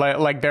 I don't know.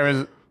 Like there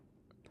was,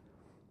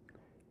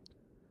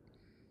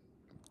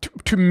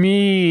 to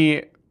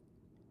me,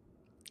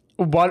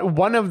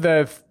 one of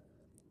the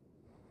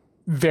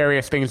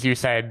various things you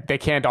said, they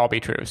can't all be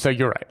true. So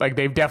you're right. Like,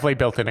 they've definitely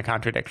built in a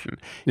contradiction.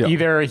 Yeah.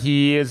 Either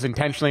he is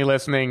intentionally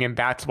listening and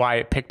that's why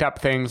it picked up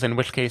things, in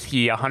which case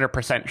he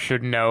 100%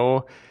 should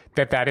know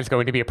that is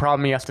going to be a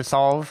problem he has to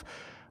solve,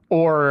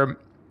 or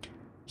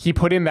he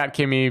put in that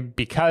Kimi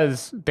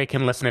because they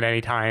can listen at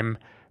any time.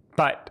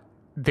 But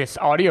this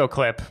audio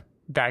clip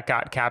that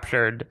got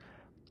captured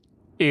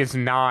is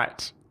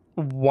not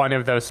one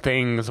of those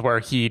things where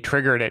he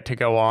triggered it to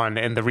go on,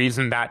 and the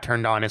reason that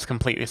turned on is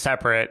completely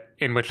separate,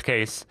 in which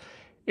case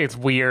it's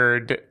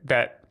weird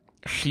that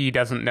she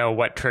doesn't know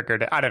what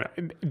triggered it. I don't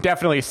know.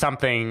 Definitely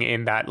something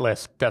in that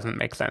list doesn't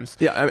make sense.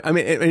 Yeah, I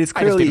mean, it's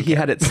clearly he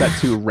had it set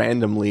to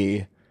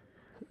randomly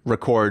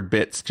record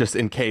bits just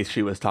in case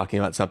she was talking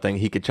about something.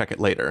 He could check it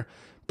later.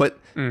 But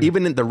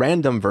even in the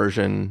random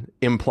version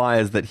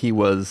implies that he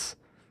was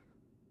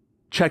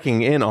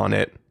checking in on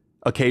it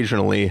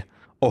occasionally,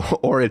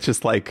 or it's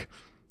just like,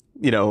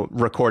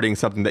 recording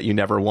something that you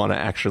never want to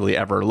actually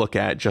ever look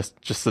at, just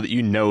so that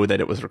you know that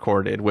it was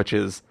recorded, which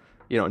is,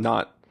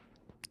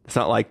 it's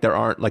not like there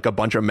aren't like a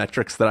bunch of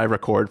metrics that I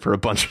record for a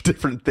bunch of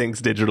different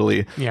things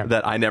digitally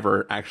that I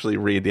never actually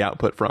read the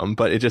output from.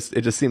 But it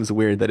just seems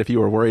weird that if you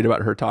were worried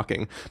about her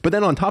talking, but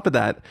then on top of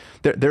that,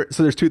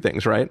 so there's two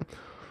things, right?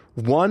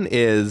 One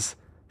is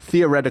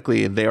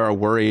theoretically they are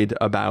worried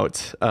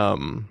about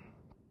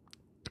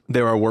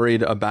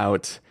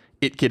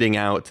it getting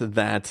out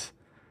that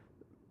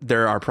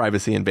there are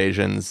privacy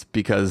invasions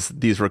because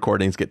these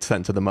recordings get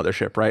sent to the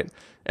mothership, right?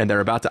 And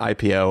they're about to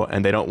IPO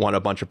and they don't want a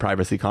bunch of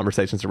privacy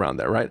conversations around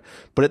there, right?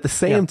 But at the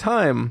same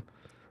time,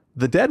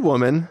 the dead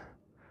woman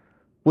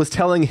was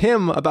telling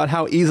him about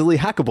how easily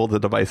hackable the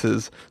device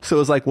is. So it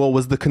was like, well,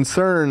 was the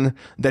concern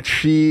that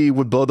she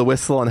would blow the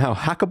whistle on how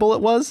hackable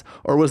it was?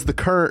 Or was the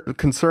current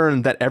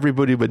concern that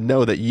everybody would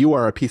know that you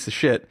are a piece of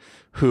shit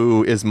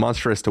who is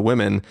monstrous to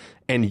women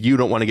and you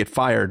don't want to get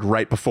fired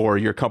right before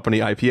your company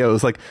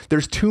IPOs? Like,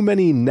 there's too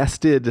many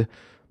nested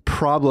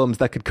problems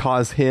that could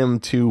cause him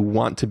to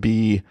want to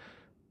be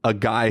a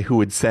guy who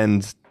would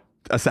send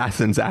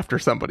assassins after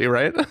somebody,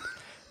 right?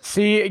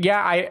 See,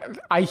 yeah,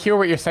 I hear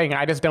what you're saying.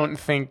 I just don't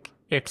think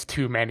it's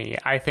too many.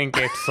 I think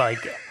it's like,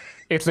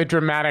 it's a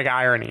dramatic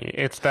irony.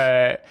 It's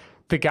the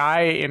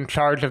guy in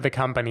charge of the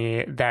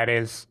company that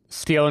is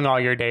stealing all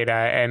your data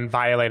and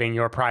violating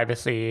your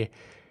privacy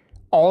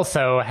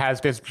also has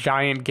this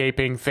giant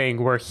gaping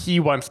thing where he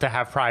wants to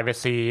have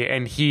privacy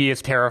and he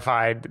is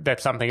terrified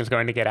that something is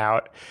going to get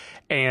out.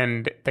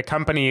 And the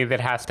company that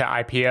has to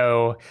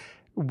IPO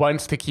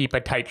wants to keep a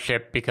tight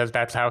ship because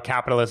that's how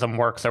capitalism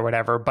works or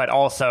whatever. But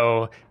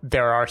also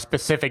there are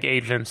specific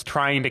agents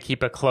trying to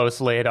keep a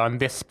close lid on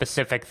this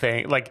specific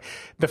thing. Like,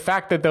 the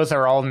fact that those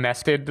are all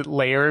nested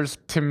layers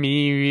to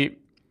me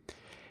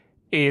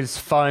is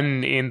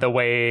fun in the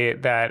way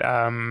that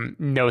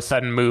No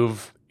Sudden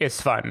Move is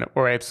fun,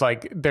 where it's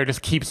like there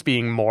just keeps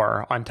being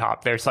more on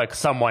top. There's like there's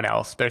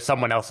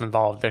someone else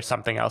involved, there's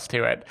something else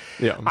to it.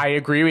 Yeah. I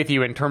agree with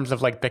you in terms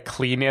of like the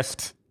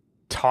cleanest,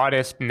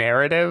 tautest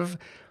narrative.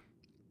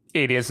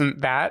 It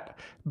isn't that,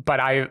 but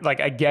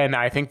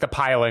I think the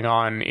piling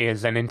on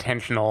is an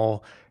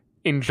intentional,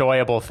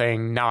 enjoyable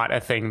thing, not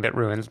a thing that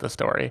ruins the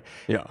story.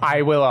 Yeah.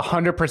 I will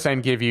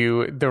 100% give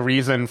you the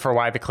reason for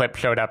why the clip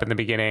showed up in the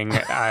beginning.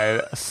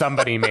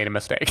 Somebody made a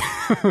mistake.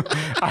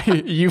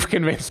 You've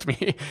convinced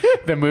me.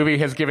 The movie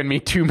has given me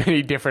too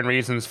many different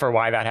reasons for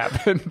why that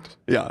happened.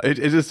 Yeah, it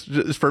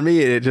just for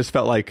me, it just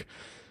felt like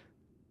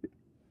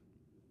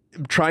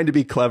trying to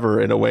be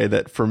clever in a way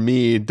that for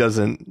me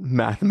doesn't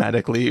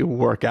mathematically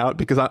work out,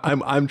 because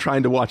I'm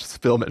trying to watch this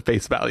film at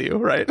face value,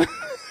 right?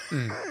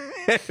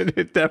 And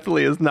it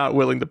definitely is not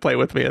willing to play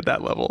with me at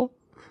that level.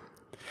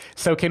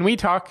 So can we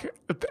talk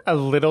a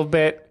little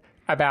bit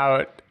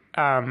about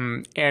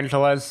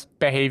Angela's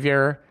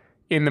behavior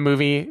in the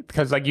movie?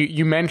 Because like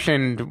you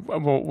mentioned,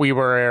 we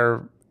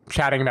were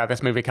chatting about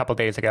this movie a couple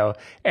days ago,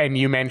 and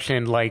you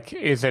mentioned like,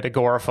 is it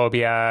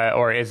agoraphobia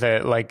or is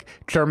it like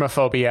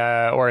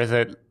germophobia or is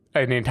it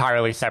an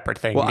entirely separate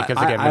thing? Well,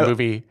 because again, the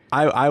movie...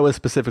 I was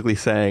specifically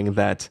saying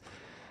that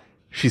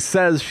she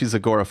says she's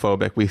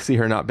agoraphobic. We see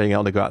her not being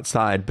able to go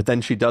outside, but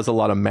then she does a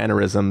lot of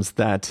mannerisms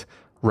that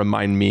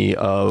remind me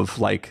of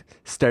like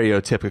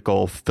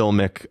stereotypical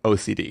filmic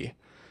OCD.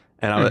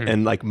 And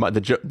and like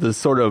the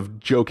sort of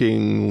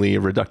jokingly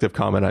reductive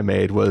comment I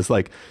made was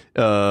like,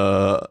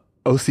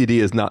 OCD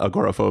is not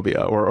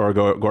agoraphobia, or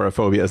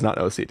agoraphobia is not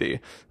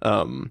OCD.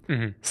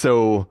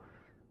 So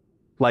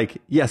like,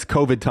 yes,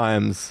 COVID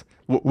times...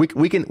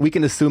 We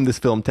can assume this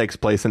film takes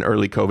place in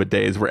early COVID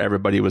days where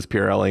everybody was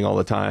Purelling all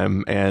the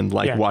time and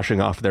like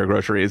washing off their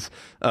groceries.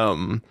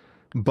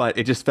 But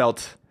it just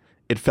felt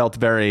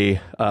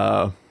very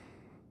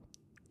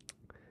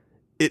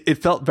it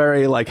felt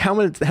very like, how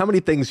many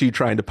things are you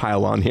trying to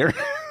pile on here?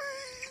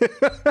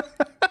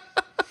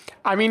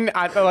 I mean,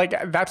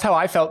 that's how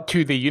I felt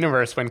to the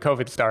universe when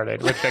COVID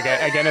started, which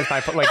again is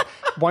my like,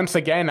 once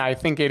again, I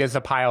think it is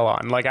a pile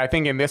on. Like, I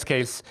think in this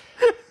case,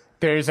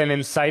 there's an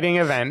inciting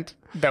event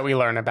that we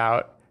learn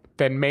about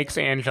that makes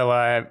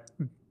Angela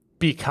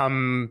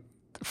become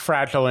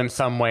fragile in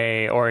some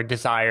way or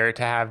desire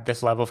to have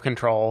this level of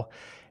control.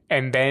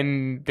 And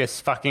then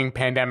this fucking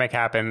pandemic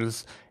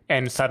happens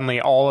and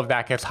suddenly all of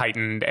that gets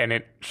heightened and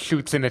it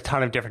shoots in a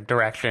ton of different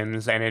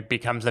directions and it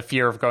becomes a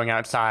fear of going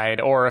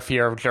outside or a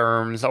fear of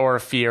germs or a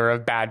fear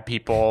of bad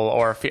people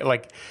or a fear,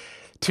 like,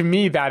 to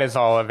me, that is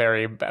all a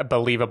very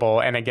believable.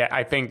 And again,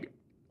 I think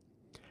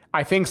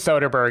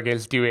Soderbergh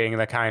is doing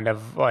the kind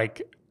of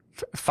like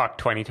fuck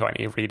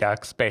 2020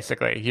 redux,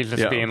 basically. He's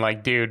just being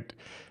like, dude,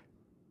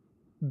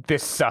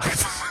 this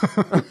sucks.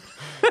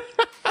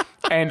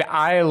 And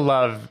I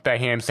love the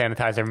hand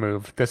sanitizer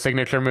move, the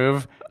signature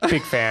move.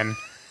 Big fan.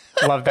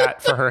 Love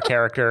that for her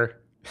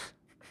character.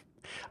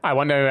 I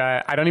want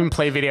to, I don't even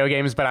play video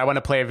games, but I want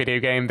to play a video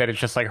game that is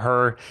just like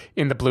her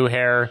in the blue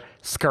hair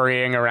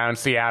scurrying around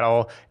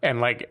Seattle. And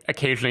like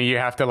occasionally you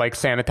have to like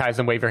sanitize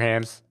and wave your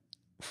hands.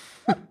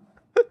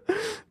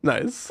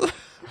 Nice.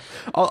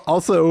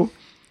 Also,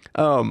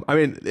 I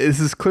mean, this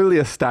is clearly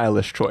a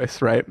stylish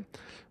choice, right?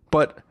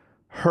 But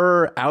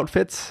her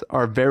outfits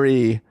are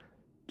very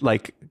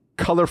like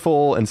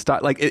colorful and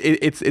like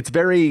it's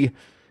very.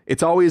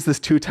 It's always this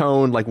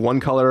two-tone, like one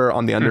color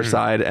on the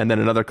underside and then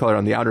another color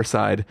on the outer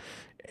side,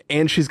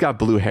 and she's got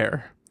blue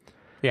hair.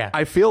 Yeah,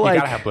 I feel you like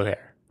gotta have blue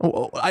hair.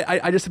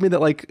 I just mean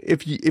that like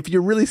if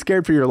you're really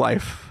scared for your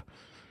life,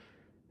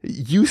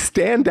 you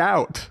stand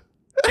out.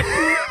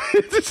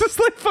 It's just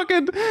like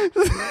fucking.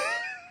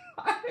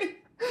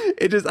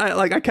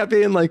 I kept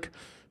being like,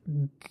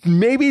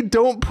 maybe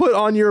don't put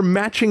on your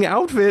matching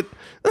outfit.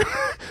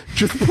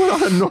 Just put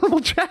on a normal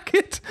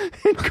jacket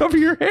and cover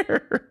your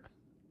hair.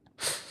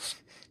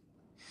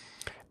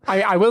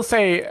 I will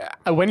say,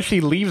 when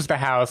she leaves the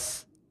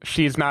house,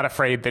 she's not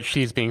afraid that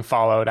she's being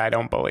followed, I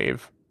don't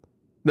believe.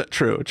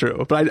 True.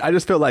 But I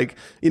just feel like,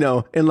 in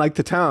like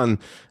the town,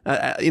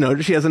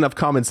 she has enough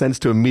common sense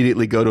to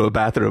immediately go to a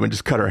bathroom and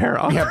just cut her hair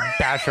off. Yeah,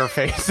 bash her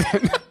face.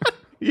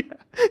 Yeah,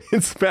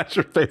 and smash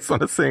her face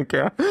on a sink,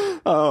 yeah.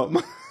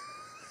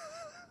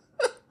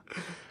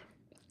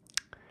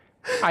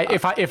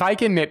 If I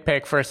can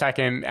nitpick for a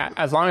second,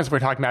 as long as we're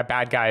talking about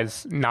bad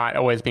guys not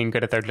always being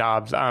good at their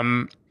jobs,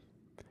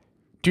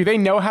 do they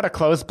know how to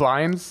close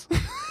blinds?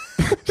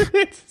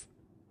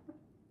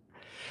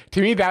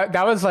 To me,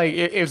 that was like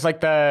it was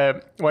like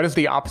what is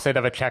the opposite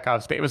of a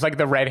Chekhov's? It was like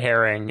the red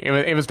herring.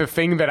 It was the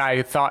thing that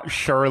I thought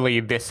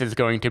surely this is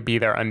going to be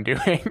their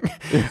undoing.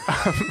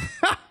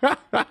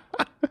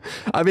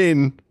 I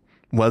mean,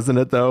 wasn't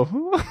it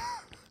though?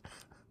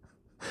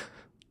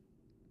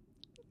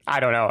 I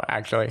don't know,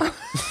 actually.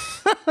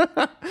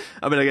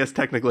 I mean, I guess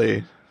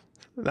technically,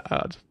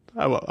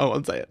 I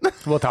won't say it.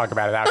 We'll talk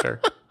about it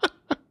after.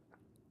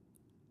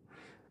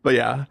 But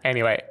yeah.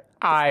 Anyway,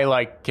 I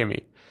like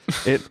Kimi.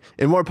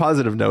 In more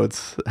positive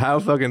notes, how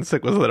fucking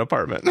sick was that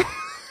apartment?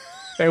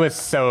 That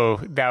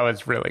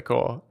was really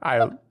cool.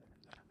 I'm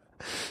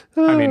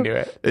into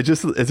it.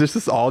 Is this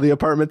just all the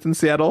apartments in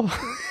Seattle?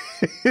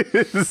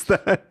 Is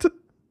that?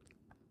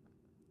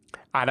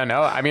 I don't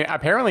know. I mean,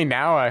 apparently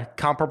now a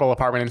comparable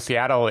apartment in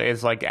Seattle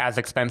is like as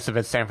expensive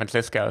as San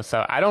Francisco.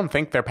 So I don't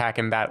think they're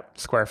packing that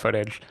square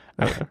footage.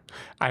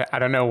 I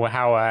don't know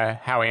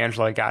how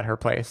Angela got her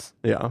place.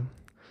 Yeah.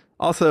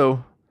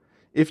 Also,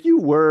 if you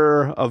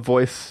were a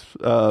voice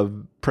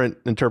print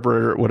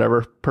interpreter,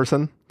 whatever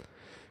person,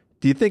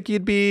 do you think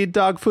you'd be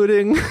dog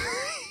fooding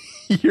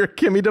your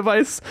Kimi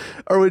device?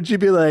 Or would you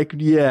be like,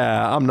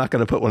 yeah, I'm not going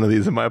to put one of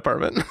these in my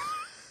apartment?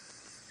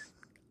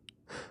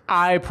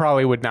 I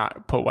probably would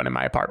not put one in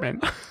my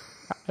apartment.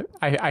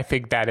 I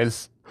think that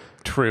is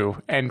true.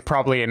 And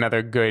probably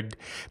another good...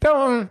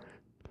 Though,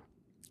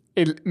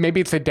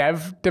 maybe it's a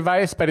dev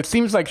device, but it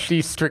seems like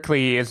she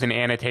strictly is an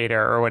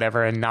annotator or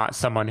whatever and not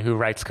someone who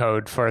writes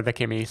code for the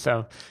Kimi.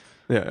 So,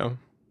 yeah.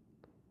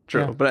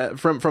 True. Yeah. But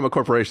from a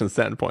corporation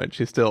standpoint,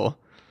 she's still...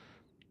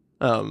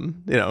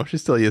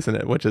 she's still using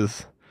it, which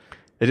is...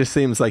 It just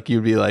seems like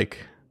you'd be like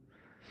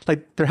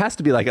there has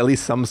to be like at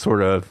least some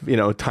sort of,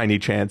 tiny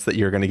chance that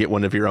you're going to get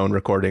one of your own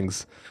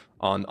recordings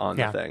on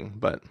the thing.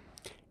 But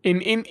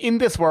in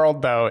this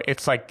world, though,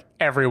 it's like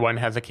everyone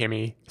has a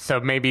Kimi. So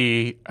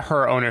maybe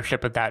her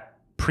ownership of that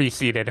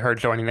preceded her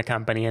joining the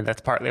company. And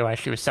that's partly why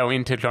she was so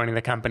into joining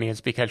the company,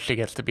 is because she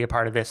gets to be a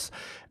part of this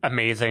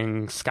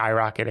amazing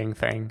skyrocketing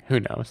thing.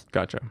 Who knows?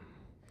 Gotcha.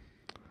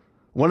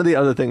 One of the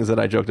other things that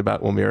I joked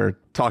about when we were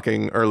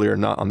talking earlier,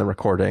 not on the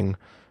recording,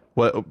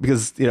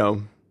 because,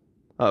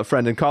 a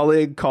friend and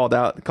colleague called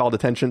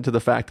attention to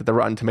the fact that the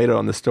Rotten Tomato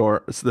on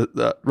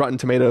the Rotten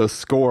Tomatoes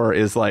score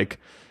is like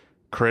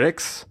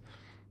critics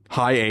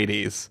high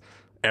 80s,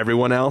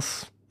 everyone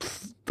else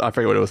I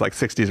forget what it was, like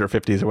 60s or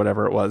 50s or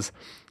whatever it was,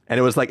 and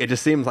it was like, it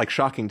just seems like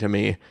shocking to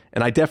me.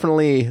 And I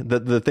definitely,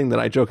 the thing that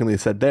I jokingly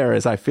said there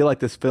is I feel like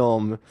this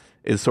film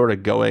is sort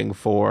of going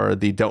for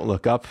the Don't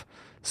Look Up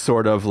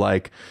sort of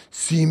like,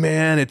 see,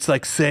 man, it's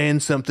like saying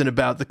something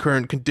about the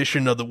current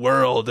condition of the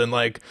world and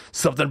like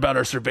something about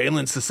our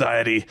surveillance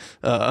society.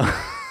 I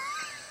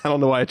don't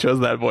know why I chose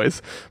that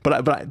voice,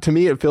 but to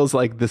me, it feels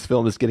like this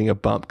film is getting a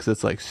bump because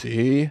it's like,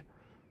 see,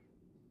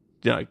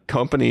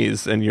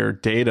 companies and your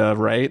data,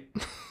 right?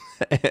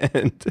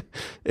 And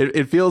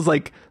it feels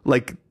like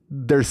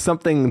there's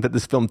something that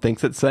this film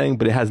thinks it's saying,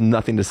 but it has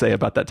nothing to say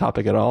about that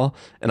topic at all.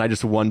 And I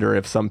just wonder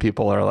if some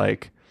people are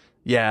like,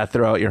 yeah,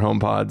 throw out your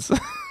HomePods.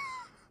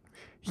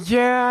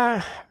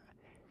 Yeah,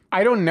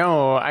 I don't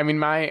know. I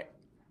mean,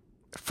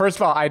 first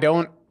of all, I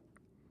don't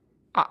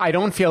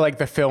feel like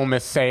the film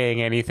is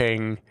saying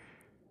anything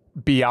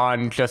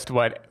beyond just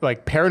what,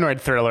 like, paranoid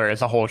thriller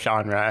is a whole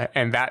genre,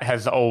 and that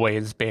has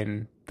always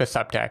been the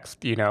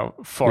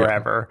subtext,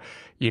 forever.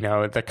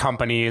 Yeah. The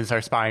companies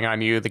are spying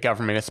on you, the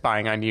government is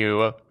spying on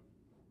you,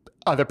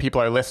 other people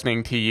are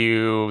listening to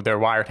you, they're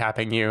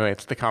wiretapping you,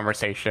 it's the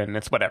conversation,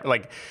 it's whatever.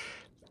 Like,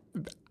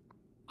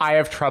 I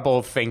have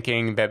trouble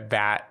thinking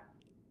that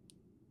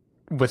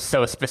was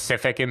so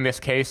specific in this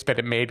case that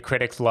it made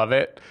critics love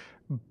it,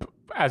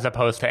 as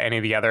opposed to any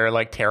of the other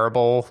like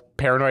terrible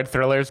paranoid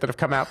thrillers that have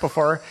come out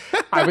before.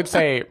 I would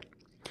say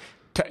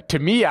to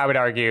me, I would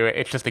argue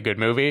it's just a good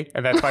movie,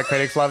 and that's why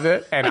critics loved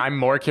it. And I'm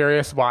more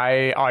curious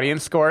why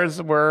audience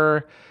scores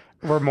were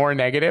more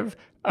negative.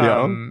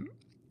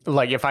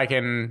 Like if I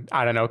can,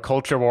 I don't know,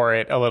 culture war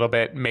it a little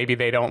bit. Maybe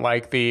they don't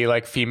like the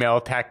like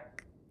female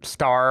tech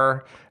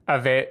star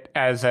of it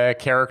as a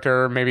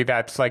character. Maybe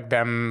that's like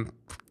them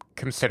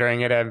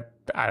considering it a,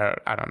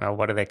 I don't know,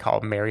 what do they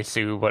call Mary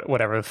Sue,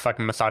 whatever the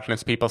fucking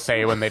misogynist people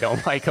say when they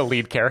don't like a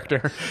lead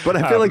character. But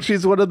I feel like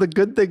she's one of the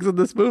good things in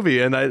this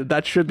movie, and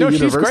that should be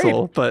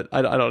universal. But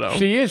I don't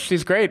know.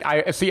 She's great.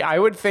 I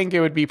would think it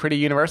would be pretty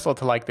universal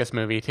to like this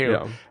movie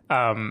too.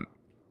 Yeah.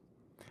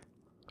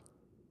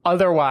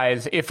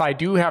 Otherwise, if I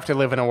do have to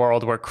live in a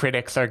world where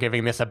critics are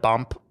giving this a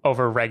bump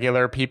over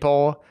regular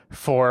people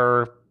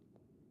for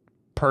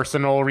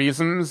personal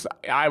reasons,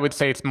 I would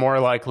say it's more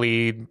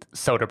likely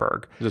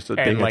Soderbergh. Just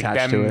and like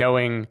them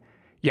knowing,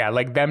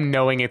 like them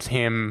knowing it's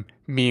him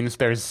means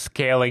they're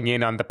scaling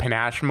in on the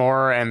panache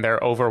more, and they're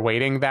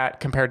overweighting that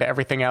compared to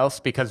everything else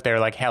because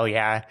they're like, hell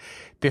yeah,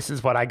 this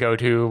is what I go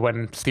to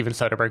when Steven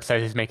Soderbergh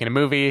says he's making a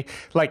movie.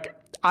 Like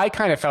I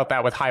kind of felt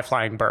that with High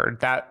Flying Bird.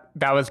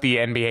 That was the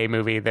NBA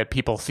movie that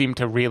people seemed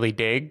to really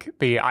dig,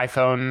 the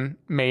iPhone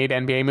made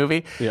NBA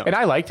movie. Yeah. And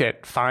I liked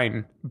it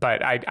fine,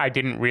 but I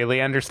didn't really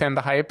understand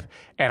the hype.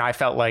 And I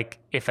felt like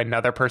if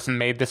another person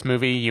made this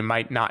movie, you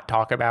might not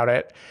talk about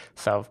it.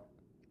 So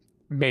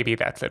maybe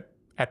that's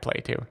at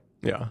play too.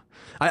 Yeah.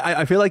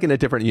 I feel like in a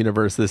different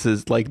universe,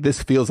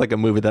 this feels like a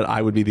movie that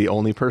I would be the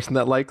only person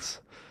that likes.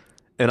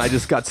 And I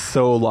just got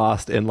so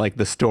lost in like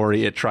the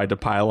story it tried to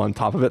pile on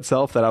top of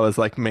itself that I was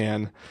like,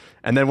 man.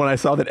 And then when I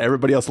saw that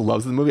everybody else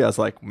loves the movie, I was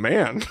like,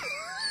 man.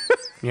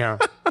 Yeah.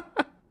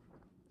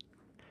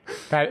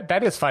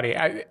 That is funny.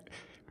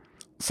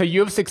 So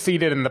you have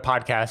succeeded in the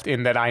podcast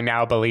in that I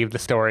now believe the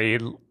story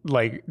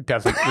like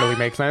doesn't really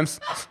make sense.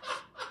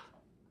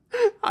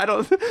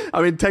 I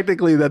mean,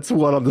 technically that's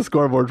one on the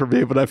scoreboard for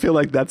me, but I feel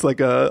like that's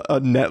like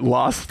a net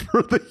loss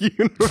for the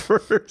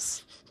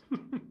universe.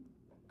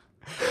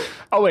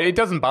 Oh, wait, it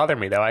doesn't bother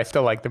me though. I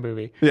still like the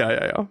movie.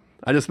 Yeah.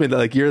 I just mean that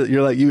like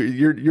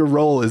your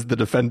role is the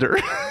defender.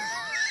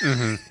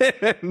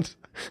 Mm-hmm. And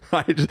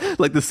I just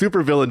like the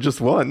supervillain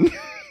just won.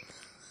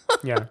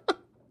 Yeah.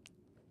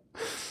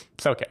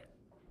 It's okay.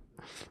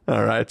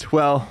 All right.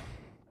 Well,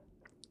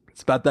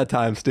 it's about that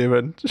time,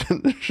 Steven.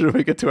 Should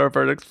we get to our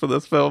verdicts for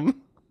this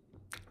film?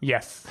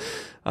 Yes.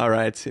 All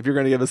right. If you're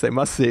going to give us a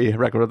must-see,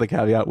 recommend with a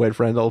caveat, wait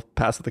for Endel,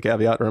 pass with a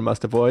caveat, or a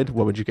must-avoid,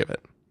 what would you give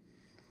it?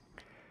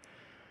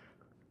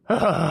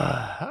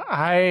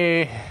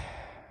 I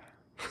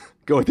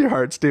go with your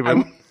heart,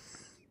 Steven.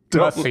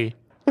 Must see.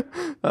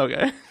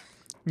 Okay.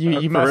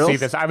 You must see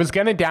this. I was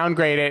going to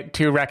downgrade it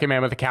to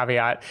recommend with a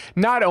caveat,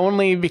 not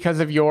only because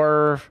of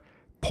your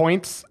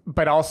points,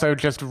 but also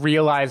just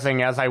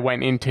realizing as I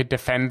went in to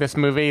defend this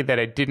movie that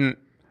it didn't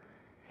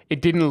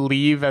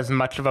leave as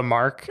much of a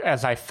mark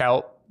as I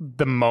felt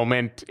the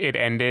moment it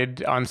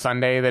ended on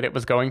Sunday that it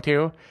was going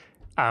to.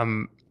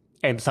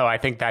 And so I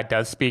think that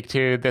does speak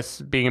to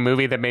this being a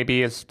movie that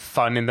maybe is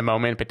fun in the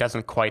moment, but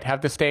doesn't quite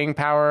have the staying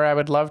power I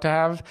would love to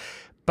have.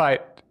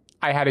 But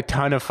I had a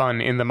ton of fun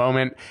in the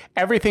moment.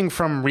 Everything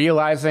from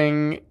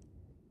realizing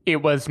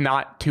it was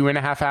not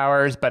 2.5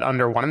 hours, but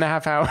under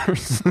 1.5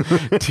 hours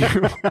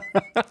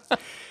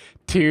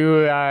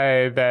to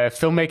the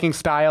filmmaking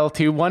style,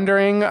 to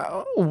wondering,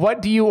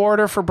 what do you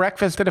order for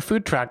breakfast at a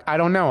food truck? I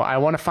don't know. I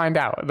want to find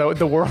out.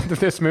 The world of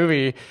this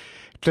movie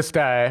just...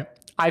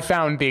 I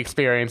found the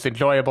experience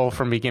enjoyable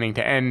from beginning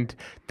to end.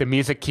 The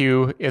music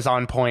cue is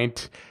on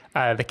point.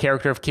 The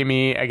character of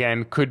Kimi,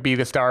 again, could be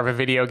the star of a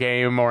video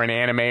game or an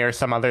anime or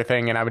some other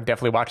thing, and I would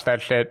definitely watch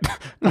that shit.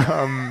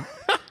 Yeah,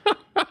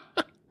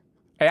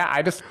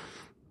 I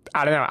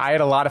don't know. I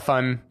had a lot of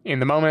fun in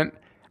the moment.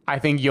 I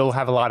think you'll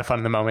have a lot of fun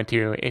in the moment,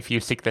 too, if you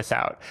seek this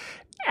out.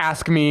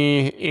 Ask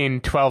me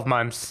in 12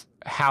 months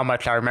how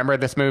much I remember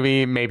this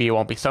movie. Maybe it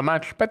won't be so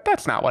much, but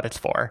that's not what it's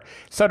for.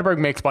 Soderbergh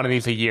makes one of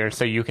these a year,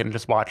 so you can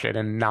just watch it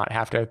and not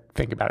have to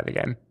think about it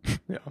again.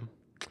 Yeah.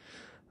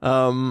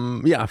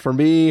 For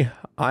me,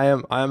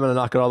 I'm gonna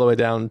knock it all the way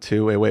down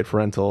to a wait for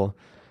rental.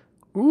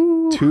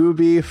 Ooh. To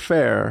be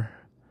fair,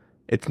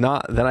 it's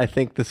not that I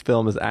think this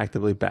film is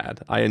actively bad.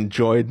 I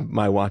enjoyed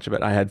my watch of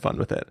it. I had fun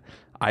with it.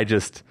 I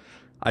just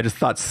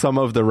thought some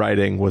of the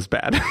writing was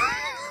bad.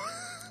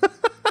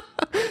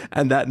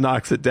 And that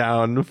knocks it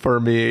down for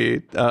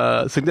me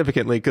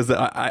significantly, because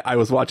I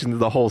was watching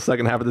the whole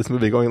second half of this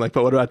movie going like,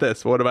 but what about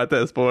this? But what about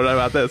this? But what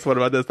about this? What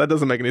about this? That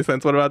doesn't make any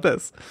sense. What about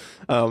this?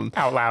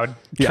 Out loud,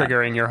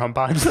 triggering your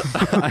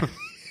HomePod.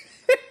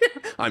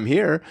 I'm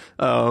here.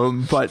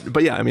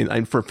 But yeah, I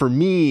mean, for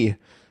me,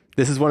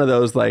 this is one of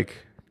those like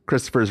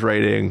Christopher's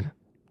rating,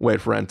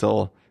 wait for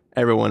rental.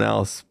 Everyone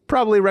else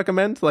probably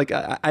recommend. Like,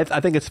 I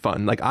think it's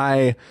fun. Like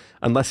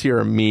unless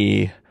you're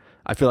me,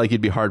 I feel like you'd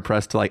be hard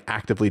pressed to like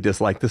actively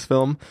dislike this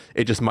film.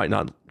 It just might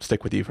not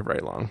stick with you for very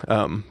long.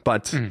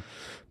 But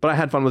I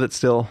had fun with it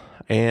still.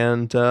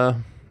 And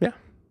yeah,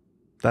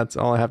 that's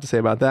all I have to say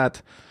about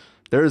that.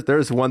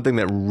 There's one thing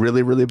that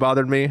really, really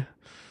bothered me,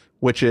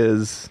 which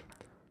is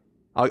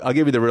I'll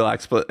give you the real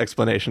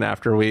explanation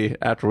after we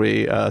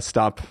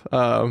stop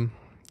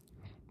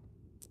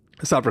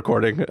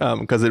recording,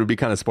 because it would be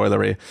kind of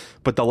spoilery.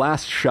 But the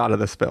last shot of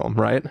this film,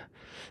 right?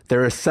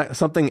 There is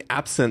something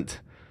absent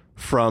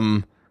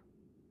from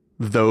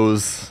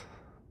those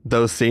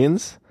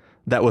scenes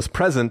that was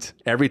present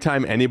every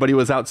time anybody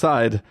was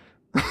outside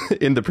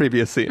in the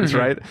previous scenes,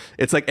 right?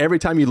 It's like every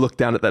time you look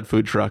down at that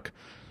food truck,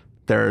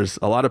 there's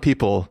a lot of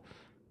people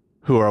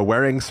who are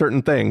wearing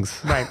certain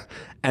things. Right.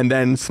 And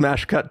then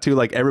smash cut to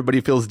like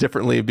everybody feels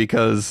differently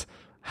because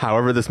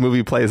however this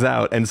movie plays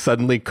out, and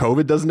suddenly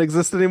COVID doesn't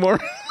exist anymore.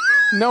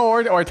 No,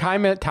 or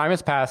time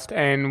has passed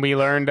and we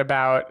learned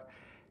about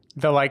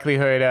the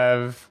likelihood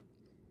of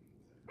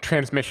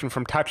transmission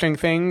from touching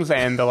things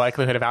and the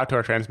likelihood of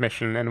outdoor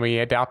transmission, and we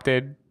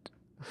adopted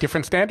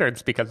different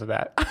standards because of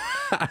that.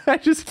 I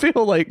just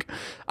feel like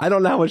I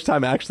don't know how much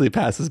time actually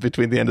passes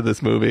between the end of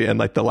this movie and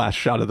like the last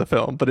shot of the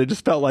film, but it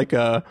just felt like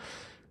a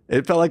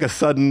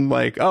sudden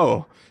like,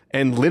 oh,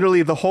 and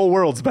literally the whole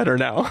world's better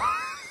now.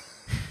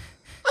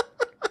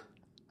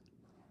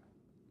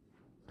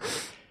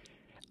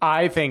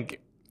 I think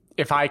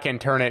if I can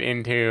turn it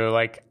into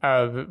like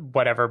a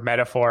whatever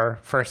metaphor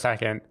for a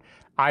second,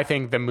 I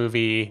think the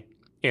movie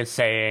is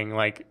saying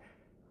like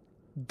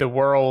the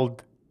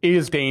world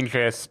is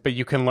dangerous, but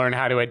you can learn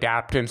how to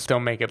adapt and still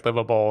make it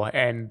livable.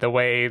 And the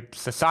way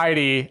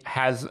society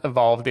has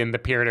evolved in the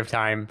period of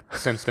time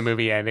since the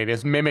movie ended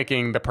is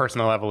mimicking the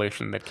personal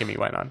evolution that Kimi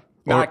went on.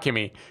 Not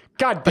Kimi.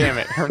 God damn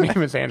it. Her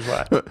name is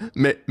Angela.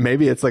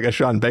 Maybe it's like a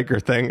Sean Baker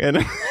thing. And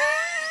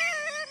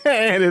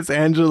and it's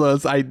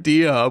Angela's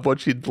idea of what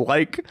she'd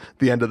like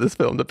the end of this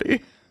film to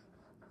be.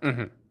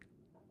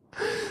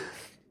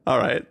 All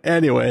right.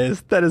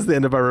 Anyways, that is the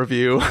end of our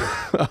review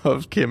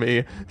of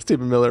Kimi.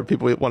 Stephen Miller,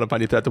 people want to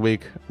find you throughout the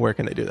week. Where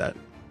can they do that?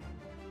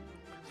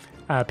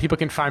 People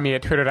can find me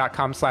at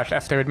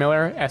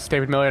twitter.com/sdavidmiller,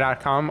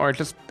 sdavidmiller.com, or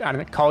just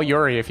call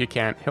Yuri if you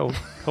can't. He'll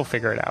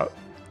figure it out.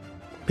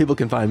 People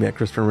can find me at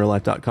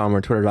ChristopherInRealLife.com or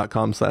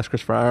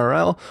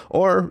twitter.com/ChristopherIRL,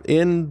 or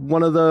in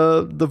one of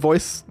the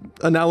voice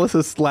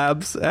analysis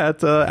labs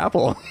at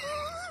Apple.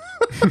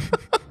 If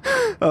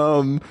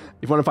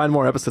you want to find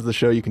more episodes of the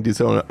show, you can do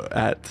so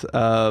at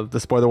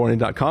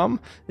thespoilerwarning.com.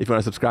 If you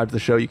want to subscribe to the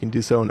show, you can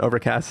do so on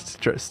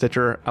Overcast,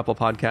 Stitcher, Apple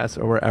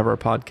Podcasts, or wherever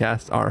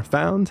podcasts are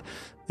found.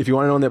 If you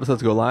want to know when the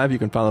episodes go live, you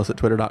can follow us at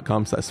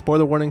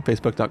twitter.com/spoilerwarning,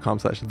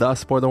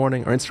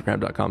 facebook.com/thespoilerwarning, or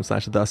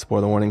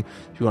instagram.com/thespoilerwarning.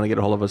 If you want to get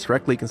a hold of us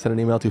directly, you can send an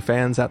email to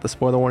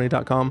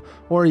fans@thespoilerwarning.com,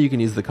 or you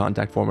can use the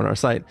contact form on our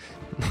site.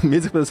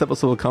 Music for this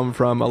episode will come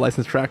from a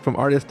licensed track from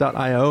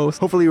artist.io.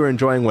 Hopefully you are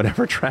enjoying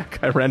whatever track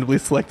I randomly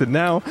selected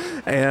now.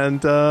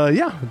 And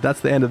yeah,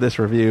 that's the end of this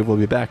review. We'll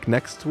be back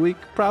next week,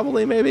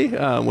 probably, maybe,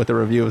 with a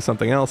review of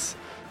something else.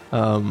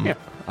 I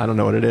don't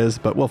know what it is,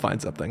 but we'll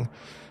find something.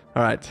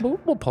 All right.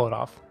 We'll pull it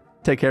off.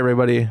 Take care,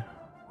 everybody.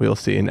 We'll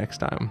see you next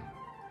time.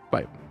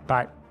 Bye.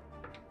 Bye.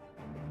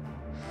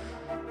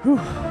 Whew.